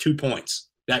was worth 2 points.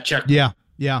 That check. Yeah.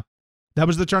 That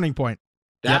was the turning point.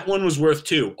 That one was worth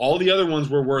 2. All the other ones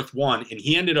were worth 1, and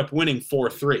he ended up winning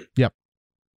 4-3. Yep.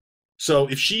 So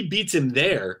if she beats him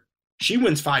there, she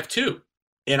wins 5-2.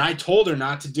 And I told her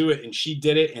not to do it, and she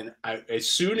did it. And as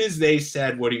soon as they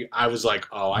said, I was like,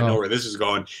 oh, I know where this is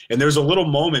going. And there's a little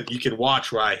moment you can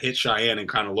watch where I hit Cheyenne and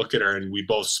kind of look at her, and we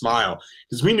both smile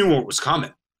because we knew what was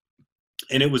coming.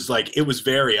 And it was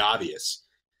very obvious.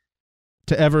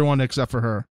 To everyone except for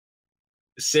her.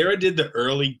 Sarah did the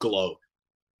early gloat.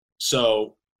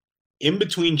 So in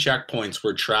between checkpoints,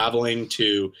 we're traveling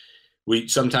to,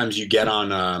 sometimes you get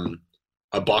on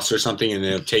a bus or something and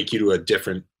they'll take you to a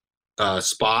different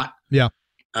spot. Yeah.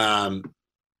 And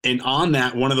on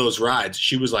that, one of those rides,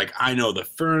 she was like, I know the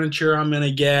furniture I'm going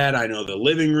to get. I know the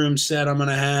living room set I'm going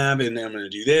to have. And then I'm going to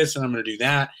do this and I'm going to do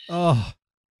that. Oh.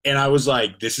 And I was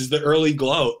like, this is the early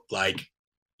gloat. Like,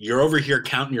 you're over here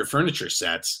counting your furniture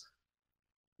sets.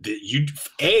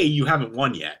 You haven't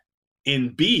won yet.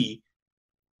 And B,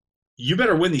 you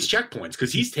better win these checkpoints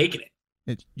because he's taking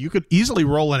it. You could easily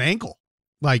roll an ankle.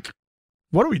 Like,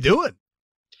 what are we doing?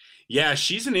 Yeah,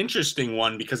 she's an interesting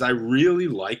one because I really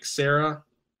like Sarah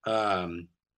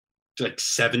like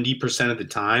 70% of the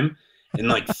time. And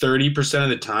like 30% of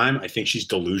the time, I think she's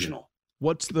delusional.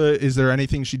 Is there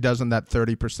anything she does in that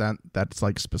 30% that's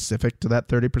like specific to that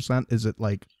 30%? Is it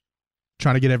like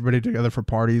trying to get everybody together for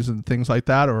parties and things like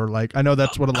that? Or like, I know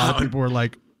that's what a lot of people were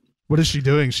like, what is she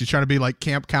doing? She's trying to be like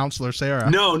camp counselor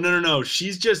Sarah. No.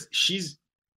 She's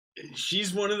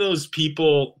one of those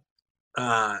people.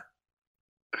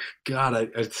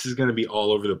 This is going to be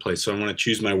all over the place. So I want to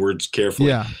choose my words carefully.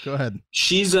 Yeah, go ahead.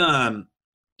 She's 30%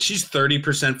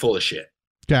 full of shit.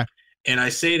 Okay. And I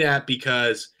say that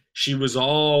because she was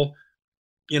all,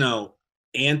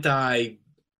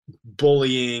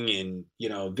 anti-bullying and,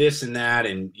 this and that.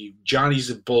 And Johnny's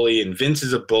a bully and Vince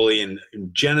is a bully and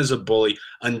Jenna's a bully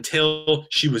until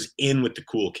she was in with the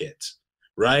cool kids.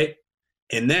 Right.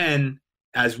 And then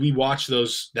as we watch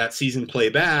that season play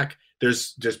back,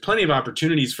 there's plenty of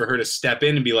opportunities for her to step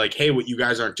in and be like, hey, what you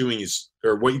guys are doing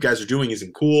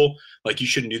isn't cool. Like, you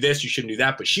shouldn't do this, you shouldn't do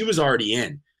that. But she was already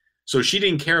in. So she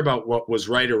didn't care about what was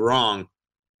right or wrong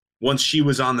once she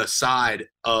was on the side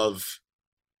of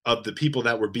the people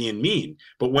that were being mean.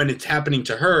 But when it's happening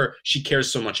to her, she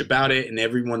cares so much about it, and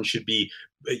everyone should be,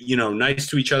 nice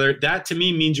to each other. That to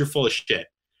me means you're full of shit.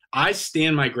 I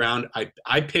stand my ground.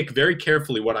 I pick very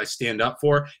carefully what I stand up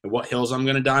for and what hills I'm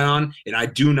going to die on, and I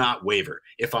do not waver.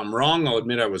 If I'm wrong, I'll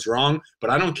admit I was wrong, but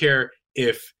I don't care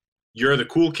if you're the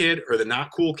cool kid or the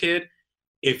not cool kid.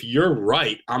 If you're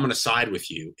right, I'm going to side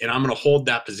with you, and I'm going to hold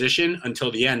that position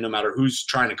until the end, no matter who's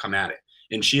trying to come at it.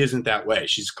 And she isn't that way.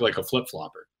 She's like a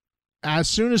flip-flopper. As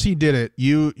soon as he did it,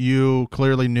 you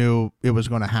clearly knew it was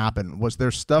going to happen. Was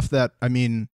there stuff that,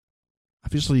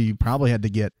 obviously you probably had to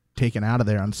get taken out of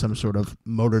there on some sort of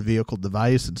motor vehicle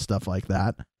device and stuff like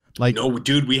that? Like, no,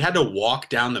 dude, we had to walk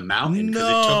down the mountain because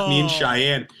it took me and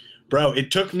Cheyenne. Bro,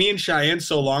 it took me and Cheyenne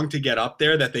so long to get up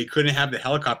there that they couldn't have the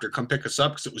helicopter come pick us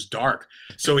up because it was dark.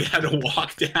 So we had to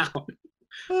walk down.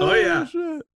 Oh yeah.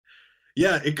 Shit.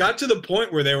 Yeah, it got to the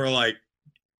point where they were like,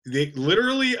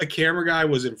 literally a camera guy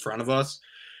was in front of us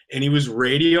and he was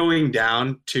radioing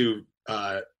down to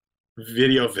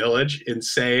Video Village and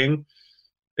saying,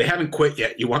 they haven't quit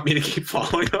yet. You want me to keep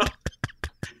following up?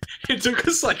 It took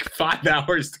us like 5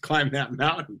 hours to climb that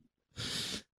mountain.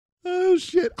 Oh,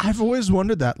 shit. I've always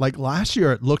wondered that. Like last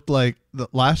year, it looked like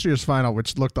last year's final,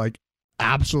 which looked like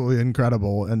absolutely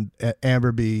incredible. And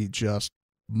Amber B just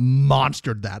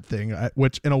monstered that thing,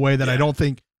 which in a way that I don't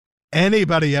think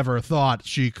anybody ever thought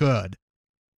she could.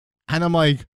 And I'm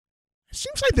like, it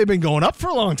seems like they've been going up for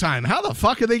a long time. How the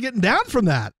fuck are they getting down from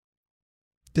that?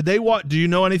 Did they do you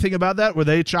know anything about that? Were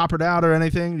they choppered out or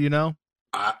anything? Do you know?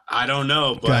 I don't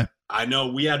know, but okay. I know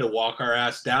we had to walk our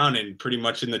ass down and pretty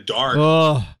much in the dark.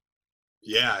 Oh,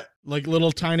 yeah. Like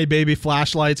little tiny baby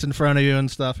flashlights in front of you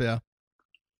and stuff. Yeah.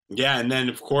 Yeah. And then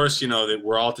of course, that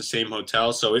we're all at the same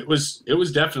hotel. So it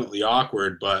was definitely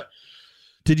awkward, but.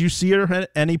 Did you see her at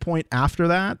any point after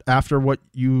that? After what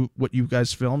you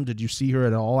guys filmed? Did you see her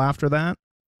at all after that?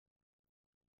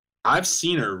 I've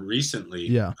seen her recently.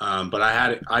 Yeah. But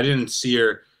I didn't see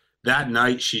her that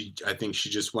night. I think she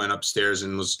just went upstairs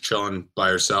and was chilling by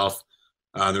herself.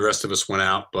 The rest of us went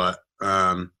out, but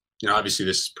obviously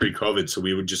this is pre-COVID, so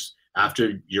we would just,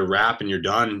 after your rap and you're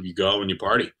done, you go and you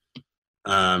party.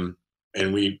 And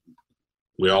we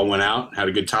all went out, had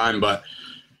a good time. But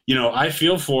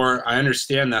I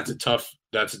understand that's a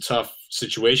tough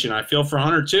situation. I feel for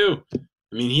Hunter too.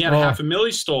 I mean, he had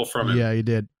 $500,000 stole from him. Yeah, he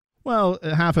did. Well,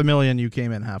 $500,000, you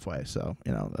came in halfway, so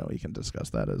we can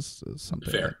discuss that as something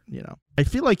fair. That, I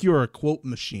feel like you're a quote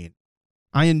machine.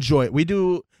 I enjoy it. We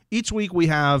do each week. We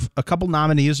have a couple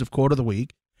nominees of quote of the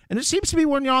week, and it seems to be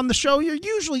when you're on the show, you're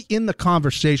usually in the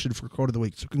conversation for quote of the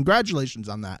week. So congratulations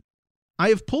on that. I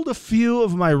have pulled a few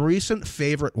of my recent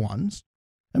favorite ones,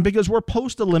 and because we're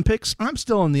post-Olympics, I'm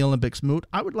still in the Olympics mood.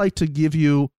 I would like to give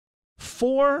you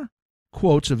 4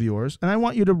 quotes of yours, and I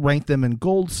want you to rank them in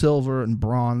gold, silver, and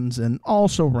bronze, and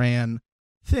also ran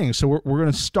things. So we're going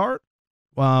to start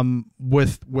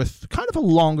with kind of a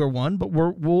longer one, but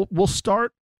we'll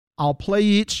start. I'll play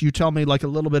each. You tell me like a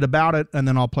little bit about it, and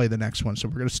then I'll play the next one. So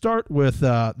we're going to start with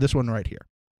this one right here.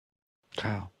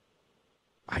 Kyle,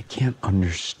 I can't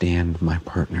understand my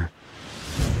partner.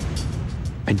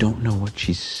 I don't know what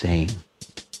she's saying.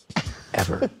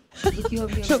 Ever.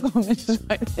 She'll come in,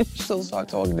 she'll start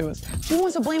talking to us. She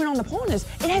wants to blame it on the partners.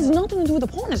 It has nothing to do with the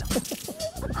partners.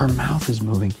 Her mouth is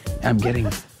moving. I'm getting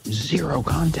 0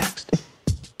 context.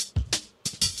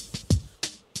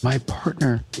 My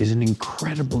partner is an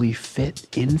incredibly fit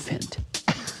infant.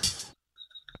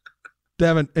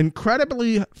 Devin,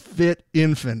 incredibly fit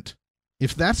infant.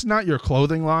 If that's not your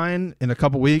clothing line in a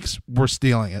couple weeks, we're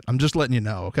stealing it. I'm just letting you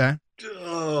know, okay?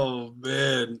 Oh,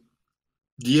 man.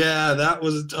 Yeah, that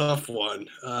was a tough one.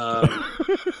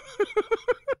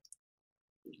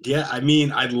 Yeah, I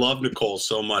mean, I love Nicole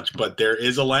so much, but there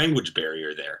is a language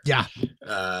barrier there. Yeah.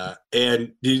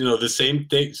 And, the same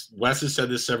thing, Wes has said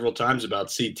this several times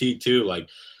about CT too. Like,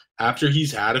 after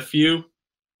he's had a few,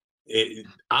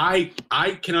 I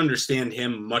can understand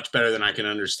him much better than I can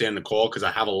understand Nicole, because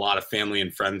I have a lot of family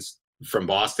and friends from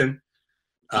Boston.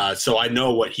 So I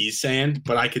know what he's saying,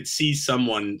 but I could see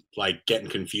someone like getting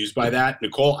confused by that.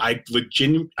 Nicole, I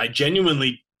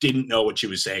genuinely didn't know what she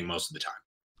was saying most of the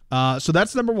time. So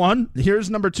that's number 1. Here's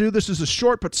number 2. This is a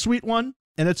short but sweet one,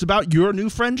 and it's about your new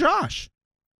friend Josh.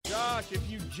 Josh, if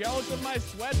you jealous of my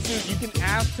sweatsuit, you can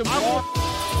ask to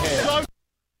borrow.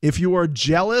 If you are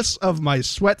jealous of my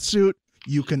sweatsuit,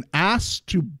 you can ask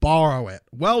to borrow it.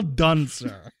 Well done,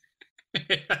 sir.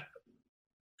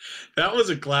 That was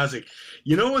a classic.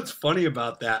 You know what's funny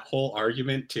about that whole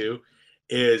argument too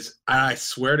is, I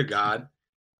swear to God,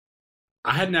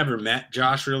 I had never met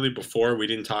Josh really before. We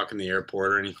didn't talk in the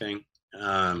airport or anything.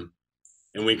 And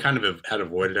we kind of had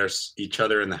avoided each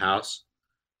other in the house.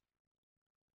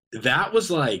 That was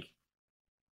like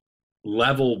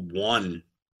level 1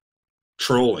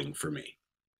 trolling for me.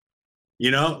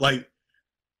 Like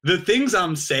the things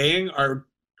I'm saying are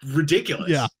ridiculous.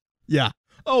 Yeah. Yeah.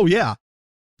 Oh yeah.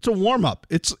 It's a warm up.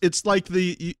 It's like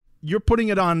you're putting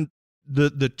it on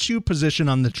the 2 position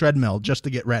on the treadmill just to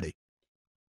get ready.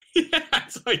 Yeah,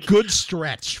 it's like good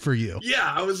stretch for you.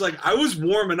 Yeah, I was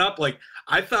warming up. Like,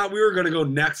 I thought we were going to go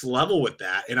next level with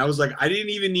that. And I was like, I didn't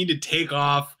even need to take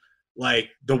off like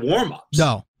the warm ups.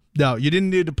 No, you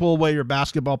didn't need to pull away your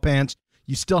basketball pants.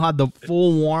 You still had the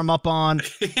full warm up on.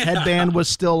 Yeah. Headband was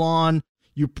still on.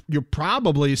 You're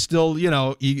probably still,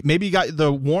 maybe you got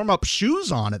the warm up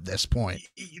shoes on at this point.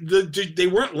 They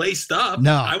weren't laced up.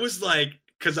 No, I was like,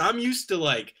 because I'm used to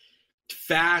like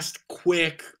fast,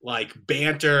 quick, like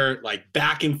banter, like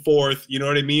back and forth. You know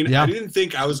what I mean? Yeah. I didn't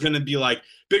think I was going to be like,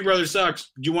 Big Brother sucks.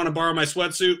 Do you want to borrow my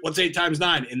sweatsuit? What's 8 times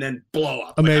 9? And then blow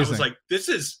up. Amazing. Like, I was like, this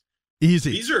is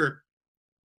easy. These are,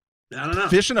 I don't know.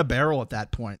 Fish in a barrel at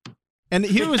that point. And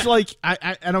he was like,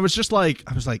 I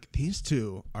was like, these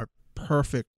two are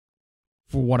perfect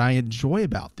for what I enjoy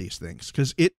about these things.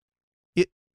 Because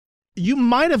you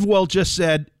might have well just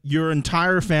said your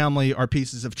entire family are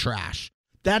pieces of trash.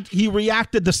 That he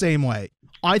reacted the same way.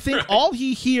 I think all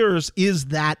he hears is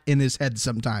that in his head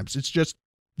sometimes. It's just,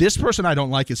 this person I don't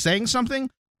like is saying something.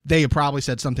 They have probably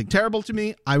said something terrible to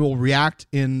me. I will react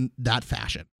in that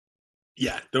fashion.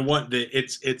 Yeah,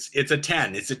 it's a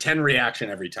 10. It's a 10 reaction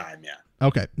every time, yeah.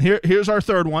 Okay, here's our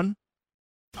third one.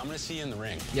 I'm going to see you in the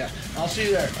ring. Yeah, I'll see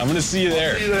you there. I'm going to see you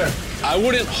there. I'll see you there. I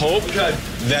wouldn't hope that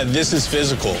this is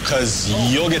physical, because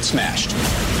you'll get smashed.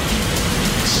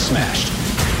 Smashed.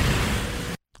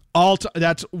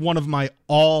 That's one of my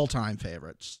all-time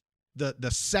favorites.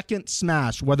 The second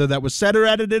smash, whether that was said or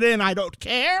edited in, I don't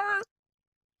care.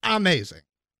 Amazing.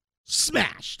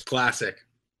 Smashed. Classic.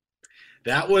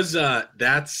 That was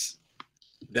that's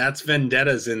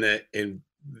vendettas in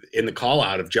the call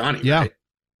out of Johnny. Yeah. Right?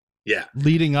 Yeah.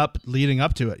 Leading up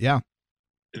to it. Yeah.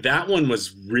 That one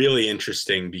was really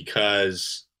interesting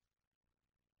because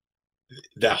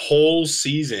the whole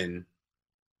season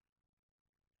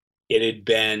it had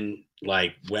been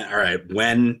like,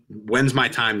 when's my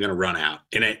time going to run out?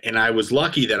 And I was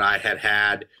lucky that I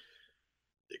had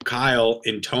Kyle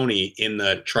and Tony in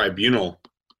the tribunal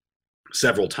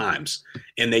several times,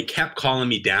 and they kept calling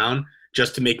me down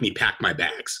just to make me pack my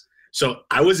bags. So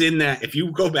I was in that. If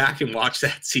you go back and watch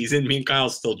that season, me and Kyle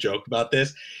still joke about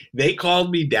this. They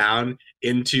called me down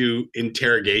into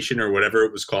interrogation or whatever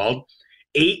it was called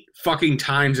 8 fucking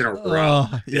times in a row.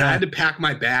 Yeah. I had to pack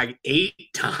my bag 8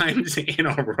 times in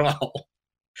a row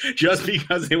just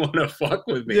because they want to fuck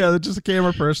with me. Yeah, they're just a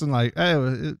camera person like,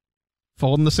 hey,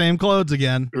 folding the same clothes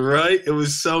again. Right? It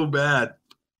was so bad.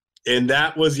 And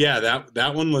that was,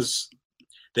 that one was,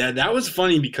 that was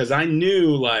funny because I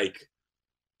knew, like,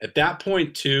 at that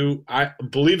point too, I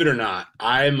believe it or not,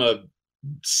 I'm a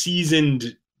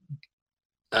seasoned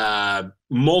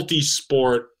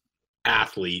multi-sport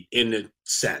athlete in a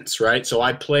sense, right? So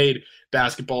I played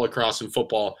basketball, lacrosse, and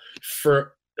football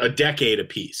for a decade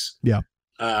apiece. Yeah.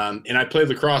 And I played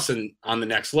lacrosse on the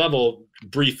next level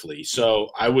briefly. So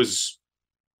I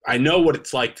know what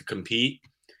it's like to compete.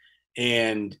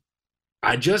 And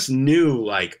I just knew,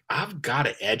 like, I've got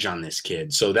an edge on this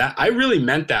kid. So that I really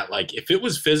meant that, like, if it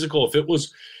was physical, if it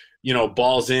was,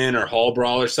 balls in or hall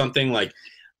brawl or something, like,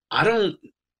 I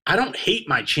don't hate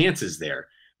my chances there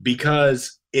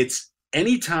because it's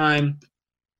anytime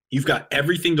you've got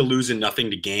everything to lose and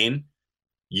nothing to gain,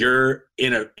 you're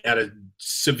at a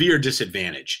severe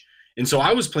disadvantage. And so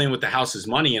I was playing with the house's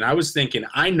money, and I was thinking,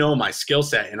 I know my skill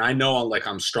set and I know, like,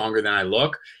 I'm stronger than I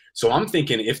look. So I'm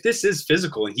thinking, if this is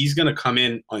physical and he's going to come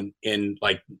in and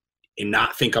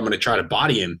not think I'm going to try to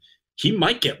body him, he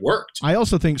might get worked. I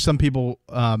also think some people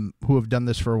who have done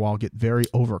this for a while get very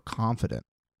overconfident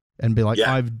and be like,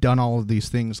 I've done all of these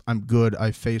things. I'm good.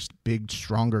 I've faced big,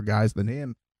 stronger guys than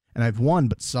him, and I've won.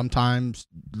 But sometimes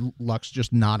luck's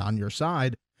just not on your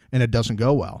side, and it doesn't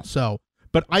go well. So,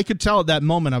 but I could tell at that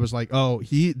moment, I was like, oh,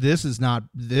 this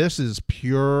is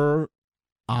pure.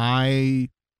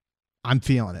 I'm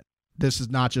feeling it. This is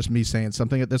not just me saying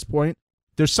something at this point.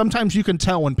 There's sometimes you can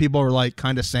tell when people are like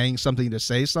kind of saying something to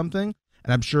say something.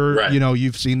 And I'm sure,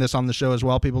 you've seen this on the show as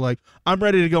well. People are like, I'm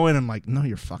ready to go in. I'm like, no,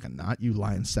 you're fucking not. You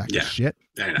lying sack of shit.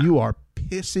 You are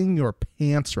pissing your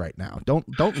pants right now.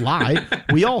 Don't lie.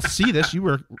 We all see this.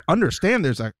 Understand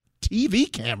there's a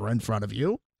TV camera in front of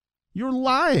you. You're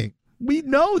lying. We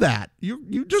know that.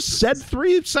 You just said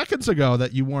 3 seconds ago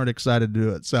that you weren't excited to do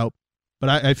it. So, but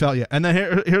I felt you. And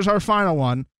then here's our final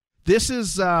one. This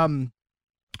is, I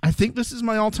think this is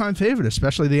my all-time favorite,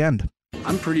 especially the end.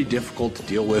 I'm pretty difficult to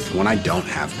deal with when I don't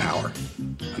have power.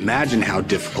 Imagine how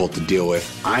difficult to deal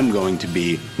with I'm going to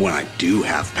be when I do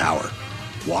have power.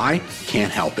 Why?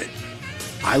 Can't help it.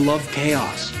 I love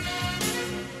chaos.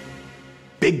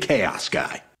 Big chaos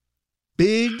guy.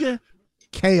 Big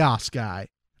chaos guy.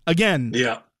 Again,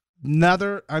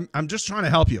 another, I'm just trying to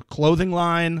help you. Clothing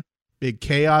line, big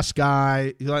chaos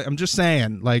guy. I'm just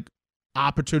saying, like,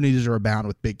 opportunities are abound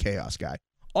with big chaos guy.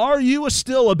 Are you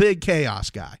still a big chaos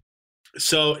guy?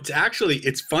 So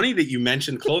it's funny that you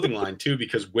mentioned clothing line too,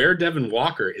 because Where Devin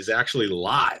Walker is actually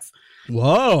live.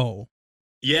 Whoa.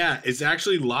 Yeah, it's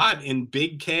actually live, and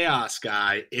Big Chaos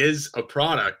Guy is a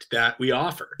product that we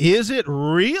offer. Is it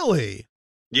really?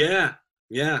 Yeah.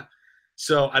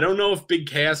 So I don't know if Big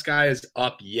Chaos Guy is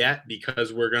up yet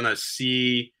because we're going to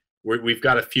see. We've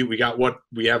got a few. We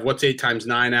have What's 8 times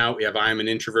 9 out. We have I Am an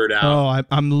Introvert out. Oh,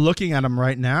 I'm looking at them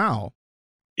right now.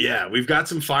 Yeah, we've got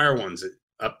some fire ones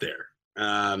up there.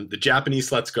 The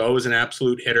Japanese Let's Go is an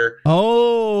absolute hitter.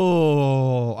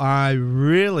 Oh, I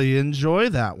really enjoy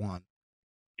that one.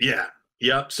 Yeah.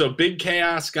 Yep. So Big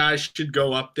Chaos Guy should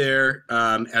go up there,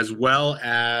 as well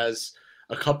as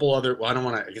a couple other. Well, I don't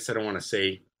want to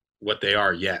say what they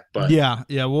are yet, but yeah,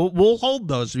 we'll hold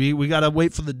those. We got to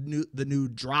wait for the new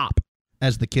drop,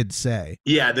 as the kids say.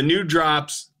 Yeah, the new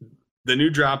drops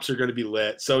are going to be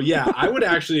lit. So yeah, I would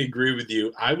actually agree with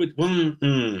you. I would.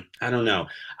 I don't know.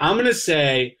 I'm going to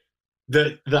say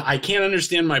the I can't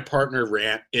understand my partner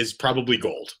rant is probably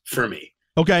gold for me.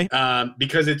 Okay.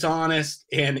 Because it's honest,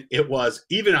 and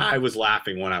even I was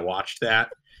laughing when I watched that.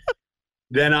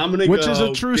 Then I'm gonna Which is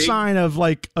a true sign of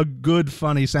like a good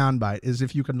funny soundbite, is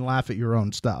if you can laugh at your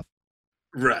own stuff.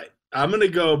 Right. I'm gonna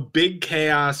go Big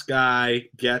Chaos Guy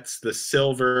gets the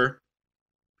silver.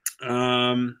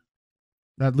 That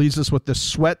leaves us with the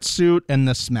sweatsuit and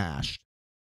the smashed.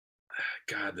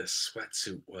 God, the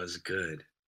sweatsuit was good.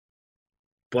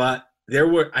 But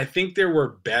I think there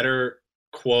were better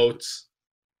quotes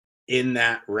in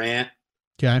that rant.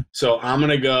 Okay. So I'm going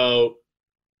to go,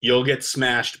 you'll get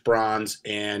smashed bronze.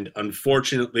 And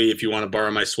unfortunately, if you want to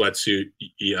borrow my sweatsuit,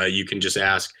 you can just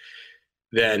ask.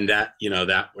 Then that,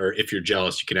 or if you're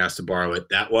jealous, you can ask to borrow it.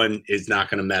 That one is not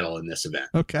going to medal in this event.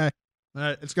 Okay. All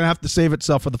right. It's going to have to save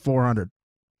itself for the 400.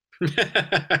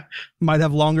 Might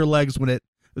have longer legs the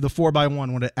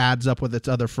 4x1 when it adds up with its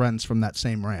other friends from that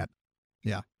same rant.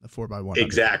 Yeah, the 4x1.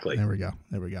 Exactly. There we go.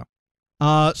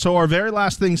 So our very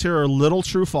last things here are a little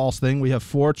true false thing. We have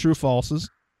 4 true falses,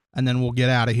 and then we'll get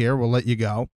out of here. We'll let you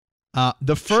go.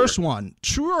 The first one,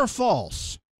 true or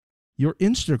false, your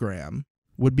Instagram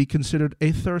would be considered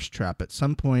a thirst trap at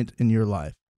some point in your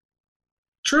life.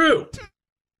 True.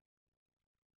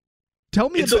 Tell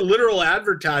me it's a literal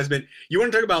advertisement. You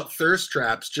want to talk about thirst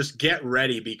traps, just get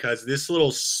ready, because this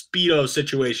little Speedo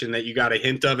situation that you got a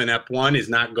hint of in Ep1 is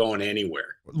not going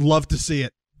anywhere. Love to see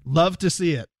it.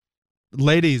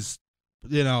 Ladies,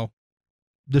 the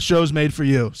show's made for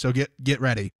you, so get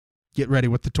ready. Get ready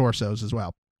with the torsos as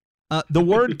well. The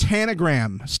word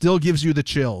tanagram still gives you the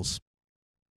chills.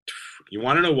 You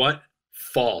want to know what?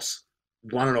 False.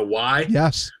 You want to know why?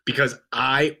 Yes. Because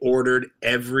I ordered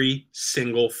every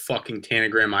single fucking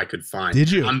tanagram I could find. Did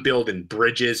you? I'm building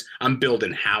bridges. I'm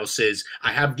building houses.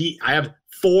 I have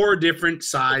 4 different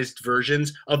sized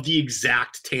versions of the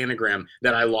exact tanagram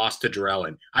that I lost to Jarrell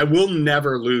in. I will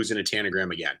never lose in a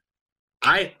tanagram again.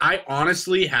 I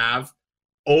honestly have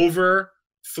over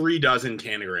 3 dozen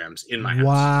tanagrams in my house.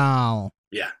 Wow.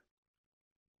 Yeah.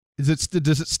 Does it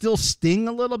still sting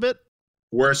a little bit?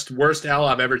 Worst L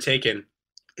I've ever taken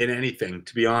in anything,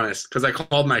 to be honest, because I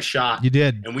called my shot. You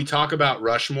did. And we talk about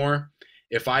Rushmore.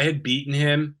 If I had beaten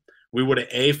him, we would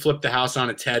have flipped the house on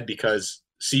its head, because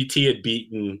CT had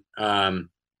beaten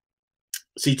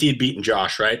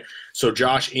Josh, right? So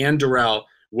Josh and Darrell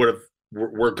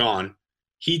were gone.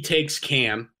 He takes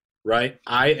Cam, right?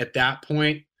 I at that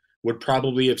point would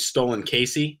probably have stolen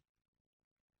Casey.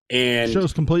 And the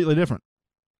show's completely different.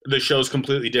 The show's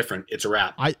completely different. It's a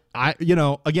wrap. I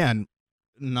again,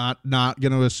 not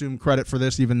going to assume credit for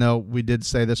this, even though we did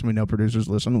say this and we know producers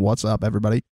listen. What's up,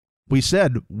 everybody? We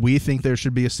said we think there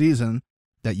should be a season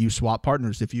that you swap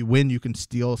partners. If you win, you can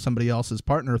steal somebody else's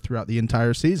partner throughout the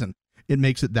entire season. It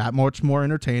makes it that much more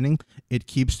entertaining. It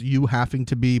keeps you having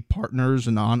to be partners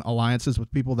and on alliances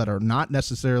with people that are not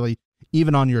necessarily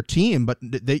even on your team, but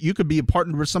that you could be a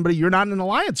partner with somebody you're not in an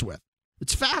alliance with.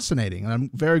 It's fascinating, and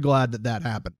I'm very glad that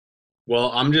happened.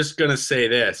 Well, I'm just going to say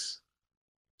this.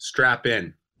 Strap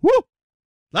in. Woo!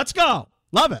 Let's go.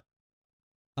 Love it.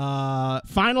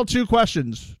 Final 2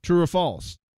 questions, true or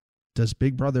false. Does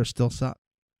Big Brother still suck?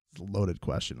 It's a loaded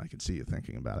question. I can see you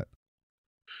thinking about it.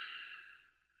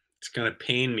 It's going to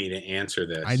pain me to answer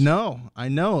this. I know.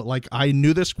 Like, I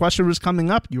knew this question was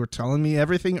coming up. You were telling me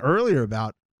everything earlier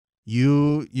about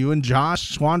you and Josh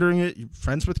squandering it. You're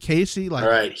friends with Casey. Like, all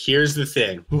right, here's the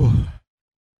thing.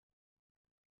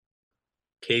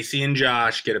 Casey and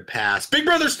Josh get a pass. Big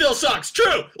Brother still sucks.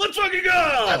 True. Let's fucking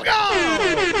go. Let's go.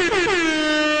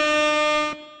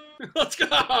 Let's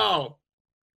go.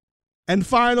 And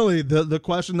finally, the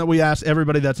question that we asked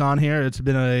everybody that's on here, it's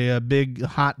been a big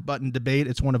hot button debate.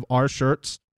 It's one of our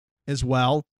shirts as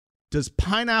well. Does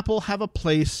pineapple have a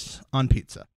place on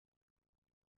pizza?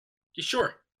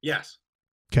 Sure. Yes.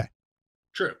 Okay.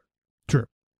 True.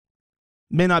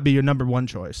 May not be your number 1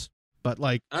 choice, but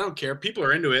like, I don't care. People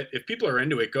are into it. If people are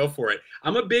into it, go for it.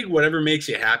 I'm a big whatever makes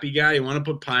you happy guy. You want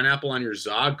to put pineapple on your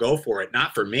za, go for it.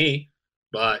 Not for me,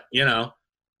 but you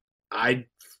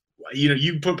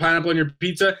put pineapple on your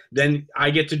pizza, then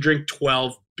I get to drink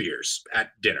 12 beers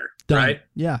at dinner. Done. Right?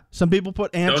 Yeah. Some people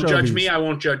put anchovies. Don't judge me. I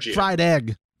won't judge you. Fried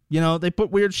egg. They put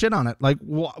weird shit on it. Like,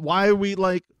 why are we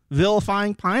like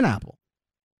vilifying pineapple?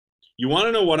 You want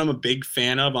to know what I'm a big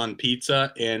fan of on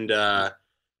pizza? And I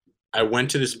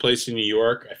went to this place in New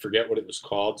York. I forget what it was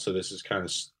called, so this is kind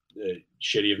of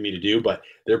shitty of me to do, but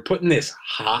they're putting this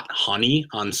hot honey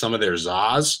on some of their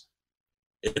zaz.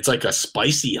 It's like a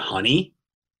spicy honey.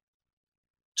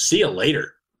 See you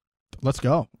later. Let's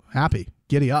go. Happy.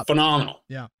 Giddy up. Phenomenal.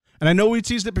 Yeah. And I know we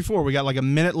teased it before. We got like a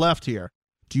minute left here.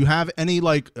 Do you have any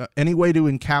any way to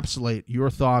encapsulate your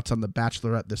thoughts on The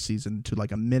Bachelorette this season to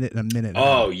like a minute and a minute?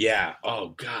 Oh, yeah. Oh,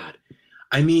 God.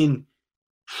 I mean,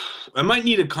 I might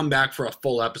need to come back for a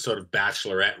full episode of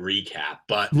Bachelorette recap,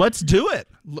 but let's do it.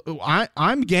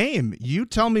 I'm game. You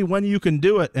tell me when you can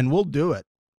do it, and we'll do it.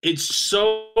 It's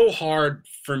so hard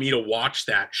for me to watch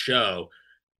that show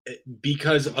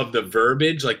because of the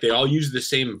verbiage, like they all use the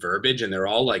same verbiage and they're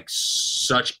all like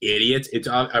such idiots.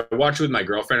 I watch it with my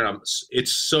girlfriend and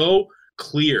it's so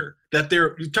clear that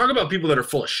you talk about people that are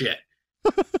full of shit.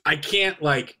 I can't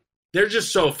they're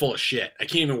just so full of shit. I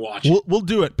can't even watch it. We'll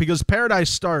do it because Paradise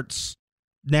starts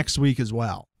next week as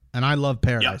well. And I love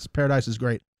Paradise. Yep. Paradise is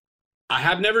great. I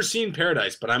have never seen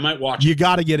Paradise, but I might watch it. You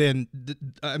got to get in.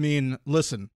 I mean,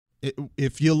 listen,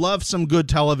 if you love some good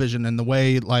television and the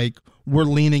way we're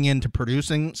leaning into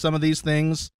producing some of these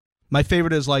things, my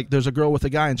favorite is there's a girl with a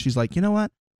guy and she's like, you know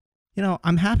what?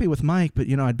 I'm happy with Mike, but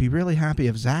I'd be really happy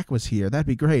if Zach was here. That'd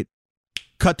be great.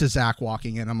 Cut to Zach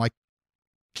walking in. I'm like,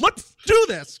 let's do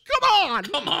this. Come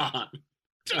on.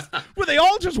 Were they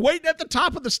all just waiting at the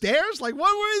top of the stairs?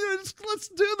 Let's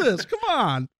do this. Come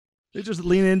on. They just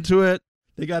lean into it.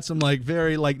 They got some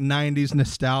very 90s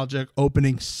nostalgic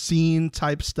opening scene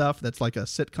type stuff that's like a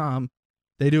sitcom.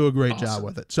 They do a great job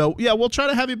with it. So, yeah, we'll try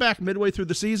to have you back midway through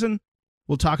the season.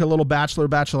 We'll talk a little Bachelor,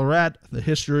 Bachelorette, the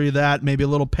history of that, maybe a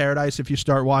little Paradise if you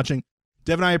start watching.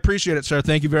 Devin, I appreciate it, sir.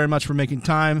 Thank you very much for making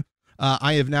time.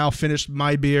 I have now finished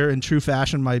my beer in true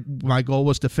fashion. My goal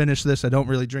was to finish this. I don't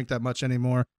really drink that much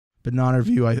anymore. But in honor of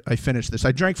you, I finished this.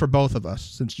 I drank for both of us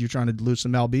since you're trying to lose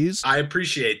some LBs. I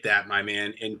appreciate that, my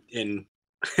man. And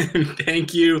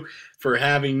thank you for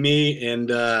having me and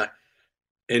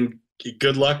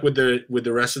good luck with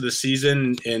the rest of the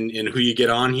season and who you get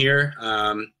on here.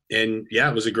 And yeah,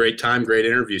 it was a great time, great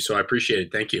interview. So I appreciate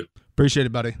it. Thank you. Appreciate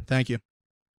it, buddy. Thank you.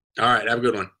 All right. Have a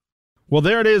good one. Well,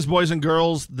 there it is, boys and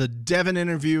girls. The Devin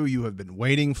interview you have been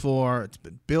waiting for. It's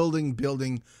been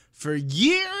building for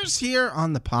years here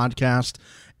on the podcast.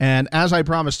 And as I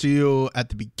promised to you at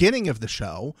the beginning of the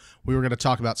show, we were going to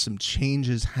talk about some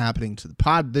changes happening to the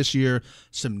pod this year,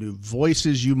 some new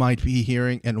voices you might be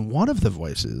hearing. And one of the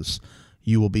voices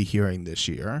you will be hearing this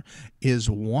year is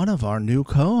one of our new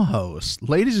co-hosts.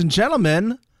 Ladies and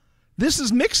gentlemen, this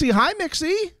is Mixie. Hi,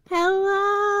 Mixie.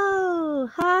 Hello.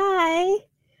 Hi.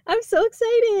 I'm so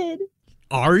excited.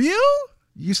 Are you?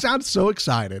 You sound so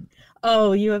excited.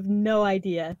 Oh, you have no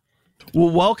idea.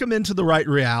 Well, welcome into the Right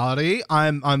Reality.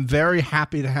 I'm very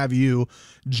happy to have you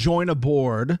join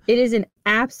aboard. It is an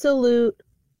absolute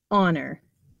honor.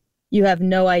 You have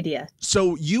no idea.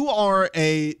 So you are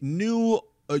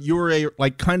you're a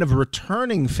kind of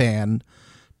returning fan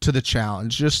to the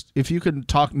challenge. Just if you could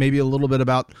talk maybe a little bit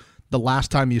about the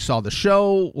last time you saw the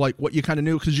show, what you kind of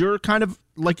knew, because you're kind of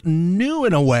new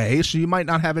in a way, so you might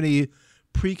not have any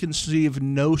preconceived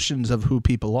notions of who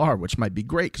people are, which might be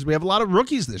great because we have a lot of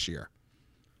rookies this year.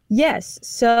 Yes.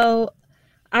 So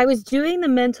I was doing the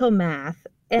mental math,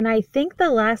 and I think the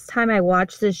last time I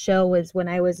watched this show was when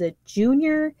I was a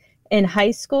junior in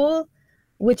high school,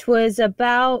 which was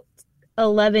about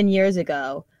 11 years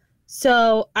ago.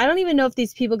 So I don't even know if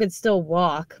these people could still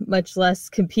walk, much less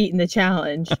compete in the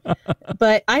challenge.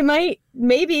 But I might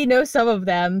maybe know some of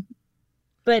them,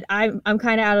 but I'm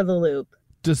kind of out of the loop.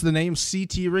 Does the name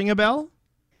CT ring a bell?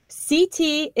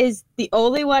 CT is the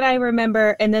only one I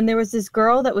remember. And then there was this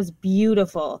girl that was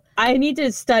beautiful. I need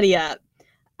to study up.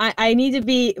 I need to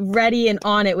be ready and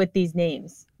on it with these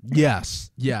names. Yes.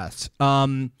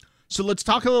 So let's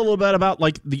talk a little bit about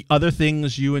the other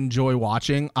things you enjoy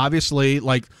watching. Obviously,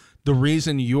 the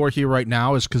reason you're here right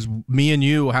now is because me and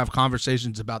you have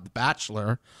conversations about The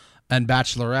Bachelor and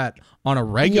Bachelorette on a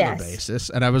regular basis.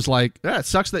 And I was like, it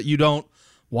sucks that you don't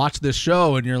watch this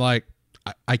show. And you're like,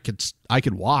 I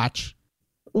could watch.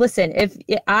 Listen, if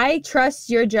I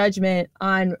trust your judgment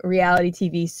on reality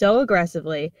TV so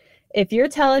aggressively, if you're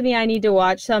telling me I need to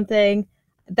watch something,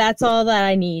 that's all that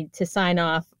I need to sign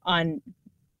off on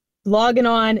logging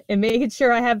on and making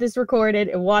sure I have this recorded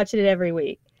and watching it every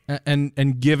week.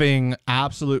 And giving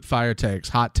absolute fire takes,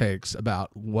 hot takes about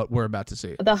what we're about to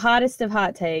see. The hottest of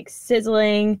hot takes,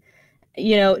 sizzling.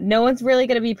 No one's really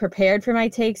going to be prepared for my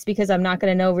takes because I'm not going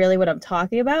to know really what I'm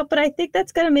talking about, but I think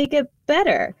that's going to make it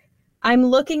better. I'm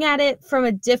looking at it from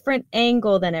a different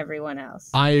angle than everyone else.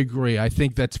 I agree. I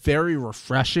think that's very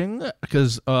refreshing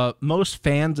because most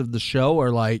fans of the show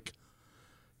are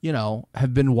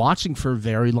have been watching for a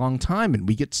very long time, and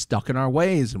we get stuck in our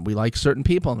ways, and we like certain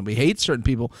people and we hate certain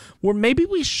people, or maybe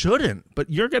we shouldn't, but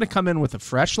you're going to come in with a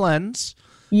fresh lens,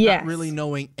 not really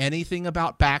knowing anything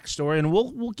about backstory, and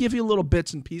we'll give you little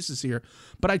bits and pieces here,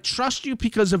 but I trust you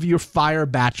because of your fire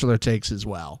Bachelor takes as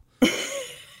well.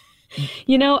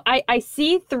 I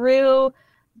see through.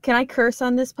 Can I curse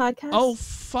on this podcast? Oh,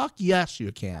 fuck yes,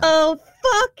 you can. Oh,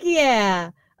 fuck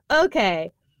yeah.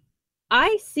 Okay.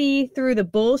 I see through the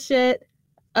bullshit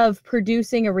of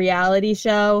producing a reality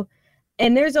show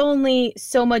And there's only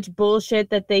so much bullshit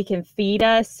that they can feed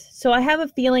us. So I have a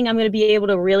feeling I'm going to be able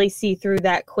to really see through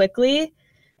that quickly.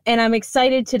 And I'm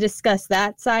excited to discuss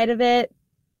that side of it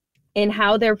and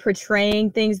how they're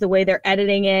portraying things, the way they're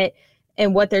editing it,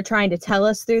 and what they're trying to tell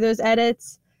us through those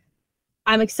edits.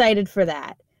 I'm excited for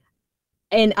that.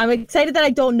 And I'm excited that I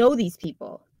don't know these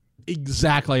people.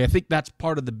 Exactly. I think that's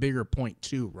part of the bigger point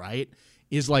too, right?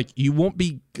 Is like you won't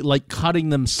be like cutting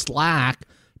them slack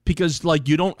because like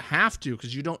you don't have to,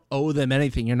 because you don't owe them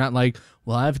anything. You're not like,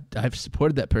 well, I've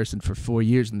supported that person for 4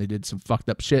 years and they did some fucked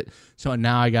up shit, so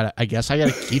now I guess I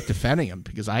gotta keep defending them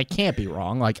because I can't be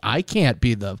wrong. Like I can't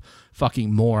be the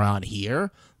fucking moron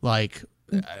here. Like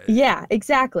yeah,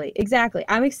 exactly.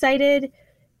 I'm excited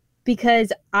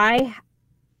because I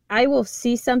will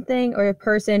see something or a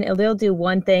person and they'll do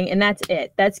one thing and that's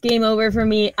it. That's game over for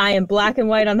me. I am black and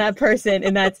white on that person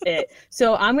and that's it.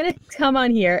 So I'm going to come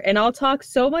on here and I'll talk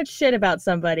so much shit about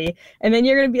somebody and then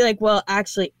you're going to be like, well,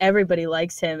 actually everybody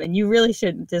likes him and you really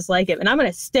shouldn't dislike him. And I'm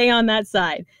going to stay on that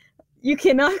side. You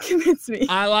cannot convince me.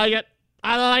 I like it.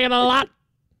 I like it a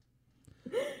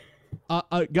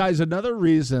lot. Guys, another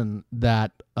reason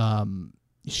that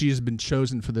she has been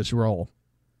chosen for this role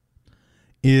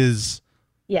is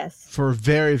yes, for a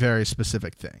very, very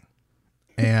specific thing.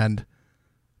 And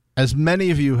as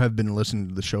many of you have been listening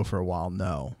to the show for a while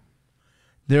know,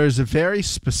 there is a very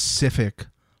specific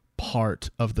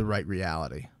part of the right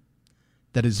reality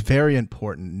that is very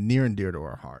important, near and dear to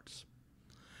our hearts.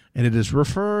 And it is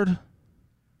referred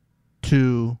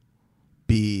to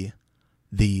be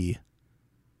the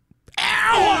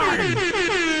air horn.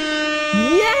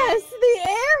 Yes, the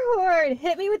air horn.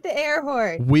 Hit me with the air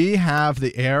horn. We have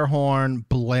the air horn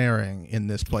blaring in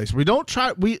this place. We don't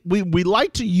try. We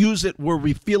like to use it where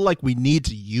we feel like we need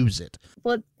to use it.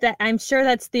 Well, I'm sure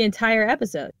that's the entire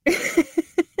episode.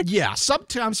 Yeah,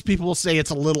 sometimes people will say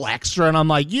it's a little extra, and I'm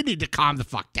like, you need to calm the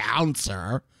fuck down,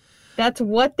 sir. That's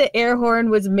what the air horn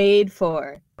was made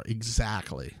for.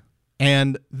 Exactly.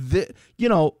 And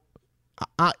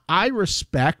I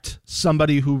respect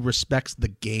somebody who respects the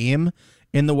game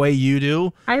in the way you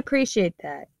do. I appreciate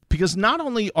that. Because not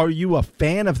only are you a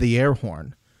fan of the air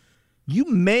horn, you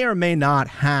may or may not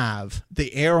have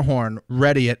the air horn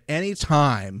ready at any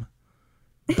time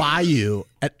by you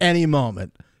at any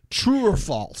moment. True or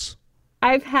false?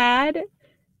 I've had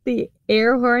the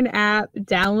air horn app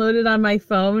downloaded on my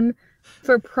phone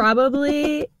for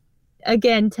probably,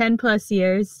 again, 10 plus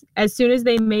years. As soon as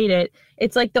they made it,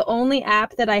 it's like the only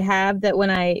app that I have that when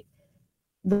I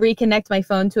reconnect my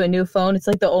phone to a new phone, it's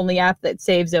like the only app that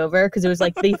saves over because it was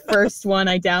like the first one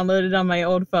I downloaded on my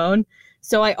old phone.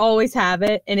 So I always have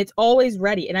it and it's always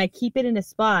ready. And I keep it in a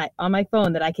spot on my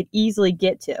phone that I could easily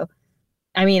get to.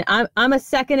 I mean, I'm a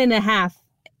second and a half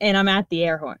and I'm at the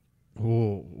air horn.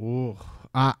 Ooh.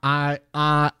 I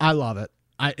love it.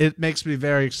 It makes me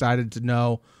very excited to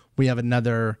know we have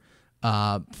another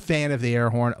fan of the air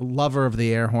horn, a lover of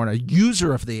the air horn, a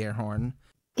user of the air horn.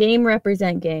 Game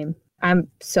represent game. I'm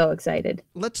so excited.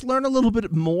 Let's learn a little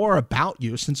bit more about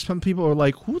you, since some people are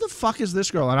like, who the fuck is this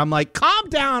girl? And I'm like, calm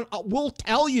down. We'll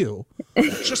tell you.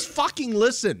 Just fucking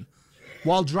listen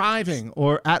while driving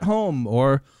or at home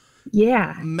or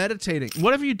meditating.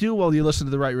 Whatever you do while you listen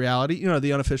to The Right Reality, you know,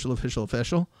 the unofficial,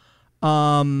 official.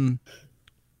 We're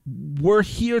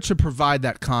here to provide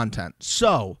that content.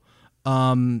 So,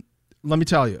 let me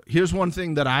tell you, here's one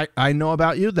thing that I know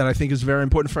about you that I think is very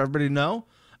important for everybody to know.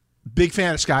 Big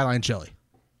fan of Skyline Chili.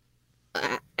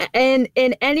 And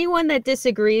anyone that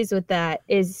disagrees with that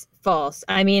is false.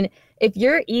 I mean, if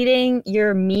you're eating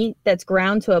your meat that's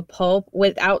ground to a pulp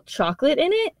without chocolate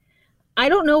in it, I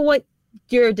don't know what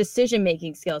your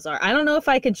decision-making skills are. I don't know if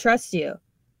I can trust you.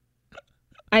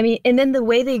 I mean, and then the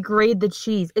way they grade the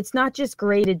cheese, it's not just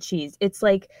grated cheese. It's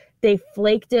like they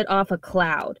flaked it off a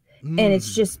cloud. And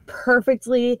it's just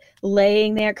perfectly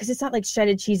laying there because it's not like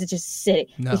shredded cheese. It's just sitting.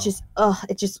 No. It's just,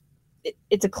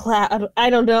 it's a cloud.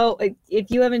 I don't know. If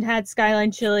you haven't had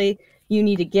Skyline Chili, you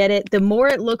need to get it. The more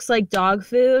it looks like dog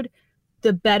food,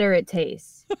 the better it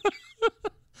tastes.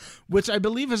 Which I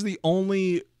believe is the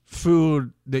only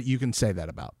food that you can say that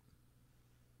about.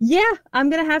 Yeah,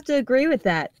 I'm going to have to agree with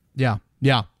that. Yeah.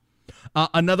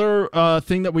 Another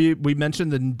thing that we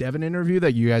mentioned in the Devin interview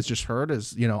that you guys just heard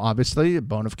is, you know, obviously a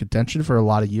bone of contention for a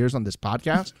lot of years on this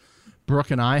podcast.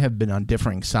 Brooke and I have been on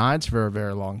differing sides for a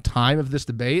very long time of this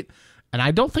debate. And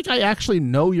I don't think I actually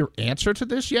know your answer to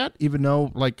this yet, even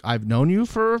though, like, I've known you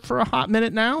for a hot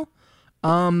minute now.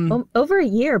 Over a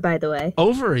year, by the way.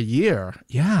 Over a year.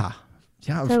 Yeah.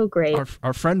 So great.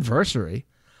 Our friend-versary.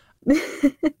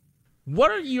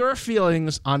 What are your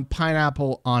feelings on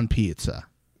pineapple on pizza?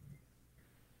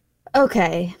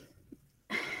 Okay.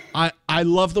 I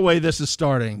love the way this is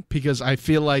starting because I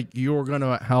feel like you're going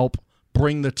to help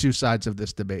bring the two sides of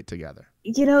this debate together.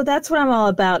 You know, that's what I'm all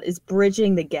about, is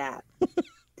bridging the gap.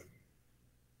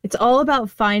 It's all about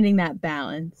finding that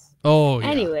balance. Oh, yeah.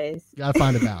 Anyways. Gotta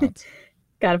find a balance.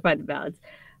 Gotta find a balance.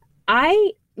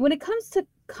 When it comes to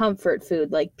comfort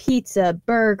food, like pizza,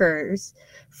 burgers,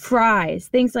 fries,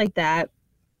 things like that,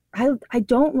 I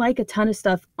don't like a ton of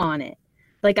stuff on it.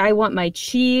 Like, I want my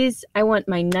cheese, I want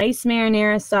my nice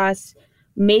marinara sauce.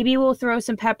 Maybe we'll throw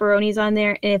some pepperonis on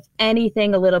there, and if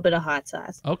anything, a little bit of hot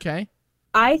sauce. Okay.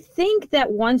 I think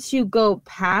that once you go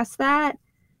past that,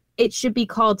 it should be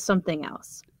called something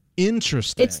else.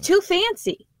 Interesting. It's too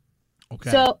fancy. Okay.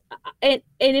 So, and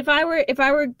if I were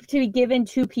to be given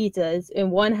two pizzas and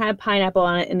one had pineapple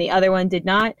on it and the other one did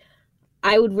not,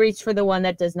 I would reach for the one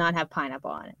that does not have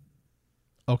pineapple on it.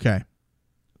 Okay.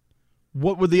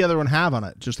 What would the other one have on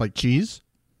it? Just like cheese?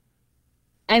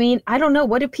 I mean, I don't know.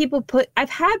 What do people put? I've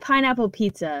had pineapple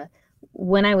pizza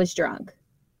when I was drunk.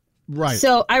 Right.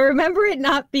 So I remember it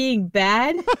not being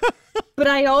bad, but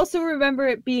I also remember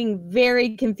it being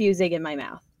very confusing in my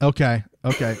mouth. Okay.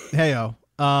 Heyo.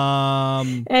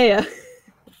 Heyo.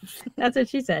 That's what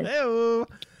she said. Heyo.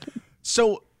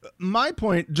 So my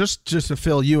point, just to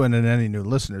fill you in and any new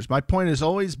listeners, my point has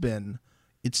always been,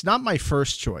 it's not my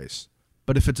first choice,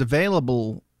 but if it's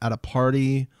available at a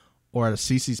party or at a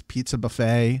Cece's Pizza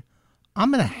buffet,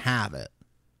 I'm going to have it.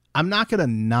 I'm not going to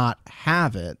not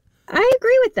have it. I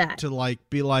agree with that. To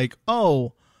be like,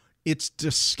 oh, it's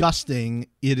disgusting.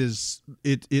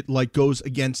 It like goes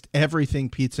against everything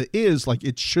pizza is. Like,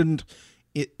 it shouldn't,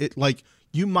 it like,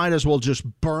 you might as well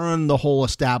just burn the whole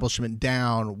establishment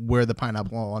down where the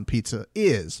pineapple on pizza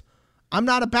is. I'm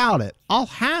not about it. I'll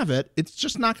have it. It's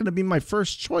just not going to be my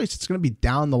first choice. It's going to be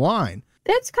down the line.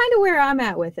 That's kind of where I'm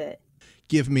at with it.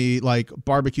 Give me like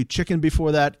barbecue chicken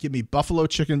before that. Give me buffalo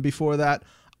chicken before that.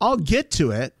 I'll get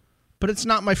to it, but it's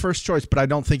not my first choice. But I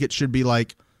don't think it should be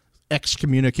like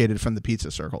excommunicated from the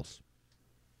pizza circles.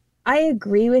 I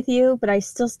agree with you, but I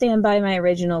still stand by my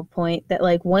original point that,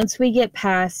 like, once we get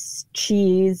past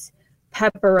cheese,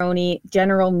 pepperoni,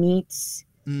 general meats,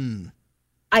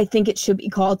 I think it should be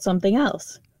called something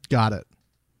else. Got it.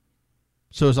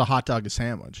 So is a hot dog a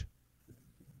sandwich?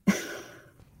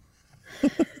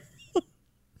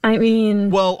 I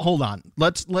mean, well, hold on.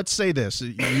 Let's say this.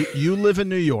 You live in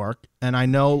New York, and I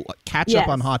know ketchup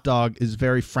on hot dog is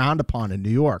very frowned upon in New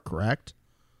York, correct?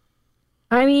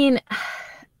 I mean,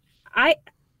 I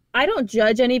don't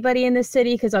judge anybody in this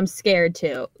city because I'm scared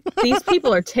too. These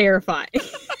people are terrifying.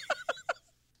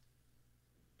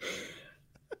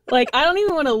 Like, I don't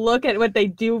even want to look at what they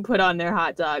do put on their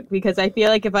hot dog because I feel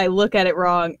like if I look at it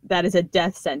wrong, that is a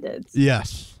death sentence.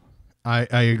 Yes, I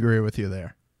agree with you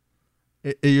there.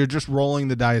 You're just rolling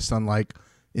the dice on, like,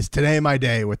 is today my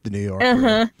day with the New York?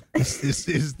 Uh-huh.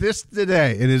 Is this the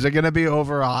day? And is it going to be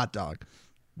over a hot dog?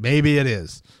 Maybe it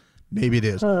is. Maybe it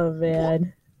is. Oh,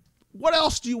 man. What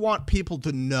else do you want people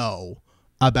to know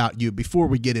about you before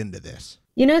we get into this?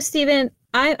 You know, Steven,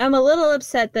 I'm a little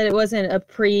upset that it wasn't a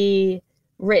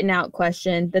pre-written out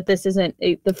question, that this isn't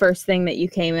the first thing that you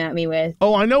came at me with.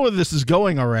 Oh, I know where this is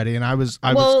going already, and I was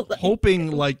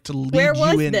hoping, like, to lead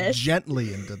you in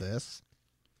gently into this.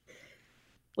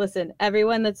 Listen,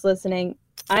 everyone that's listening,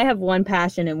 I have one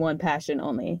passion and one passion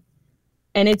only,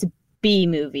 and it's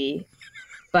B-Movie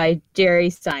by Jerry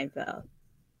Seinfeld.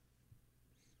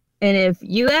 And if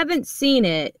you haven't seen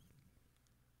it,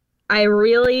 I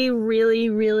really, really,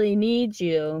 really need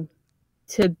you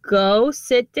to go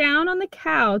sit down on the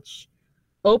couch,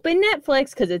 open Netflix,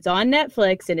 because it's on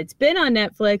Netflix, and it's been on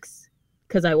Netflix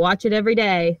because I watch it every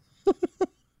day.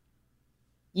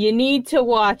 You need to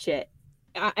watch it.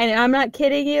 And I'm not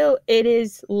kidding you. It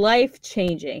is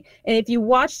life-changing. And if you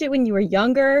watched it when you were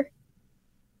younger,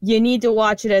 you need to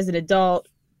watch it as an adult.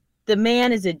 The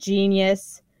man is a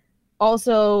genius.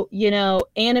 Also, you know,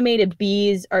 animated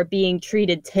bees are being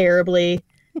treated terribly.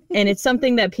 And it's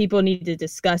something that people need to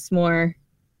discuss more.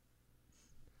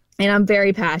 And I'm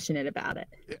very passionate about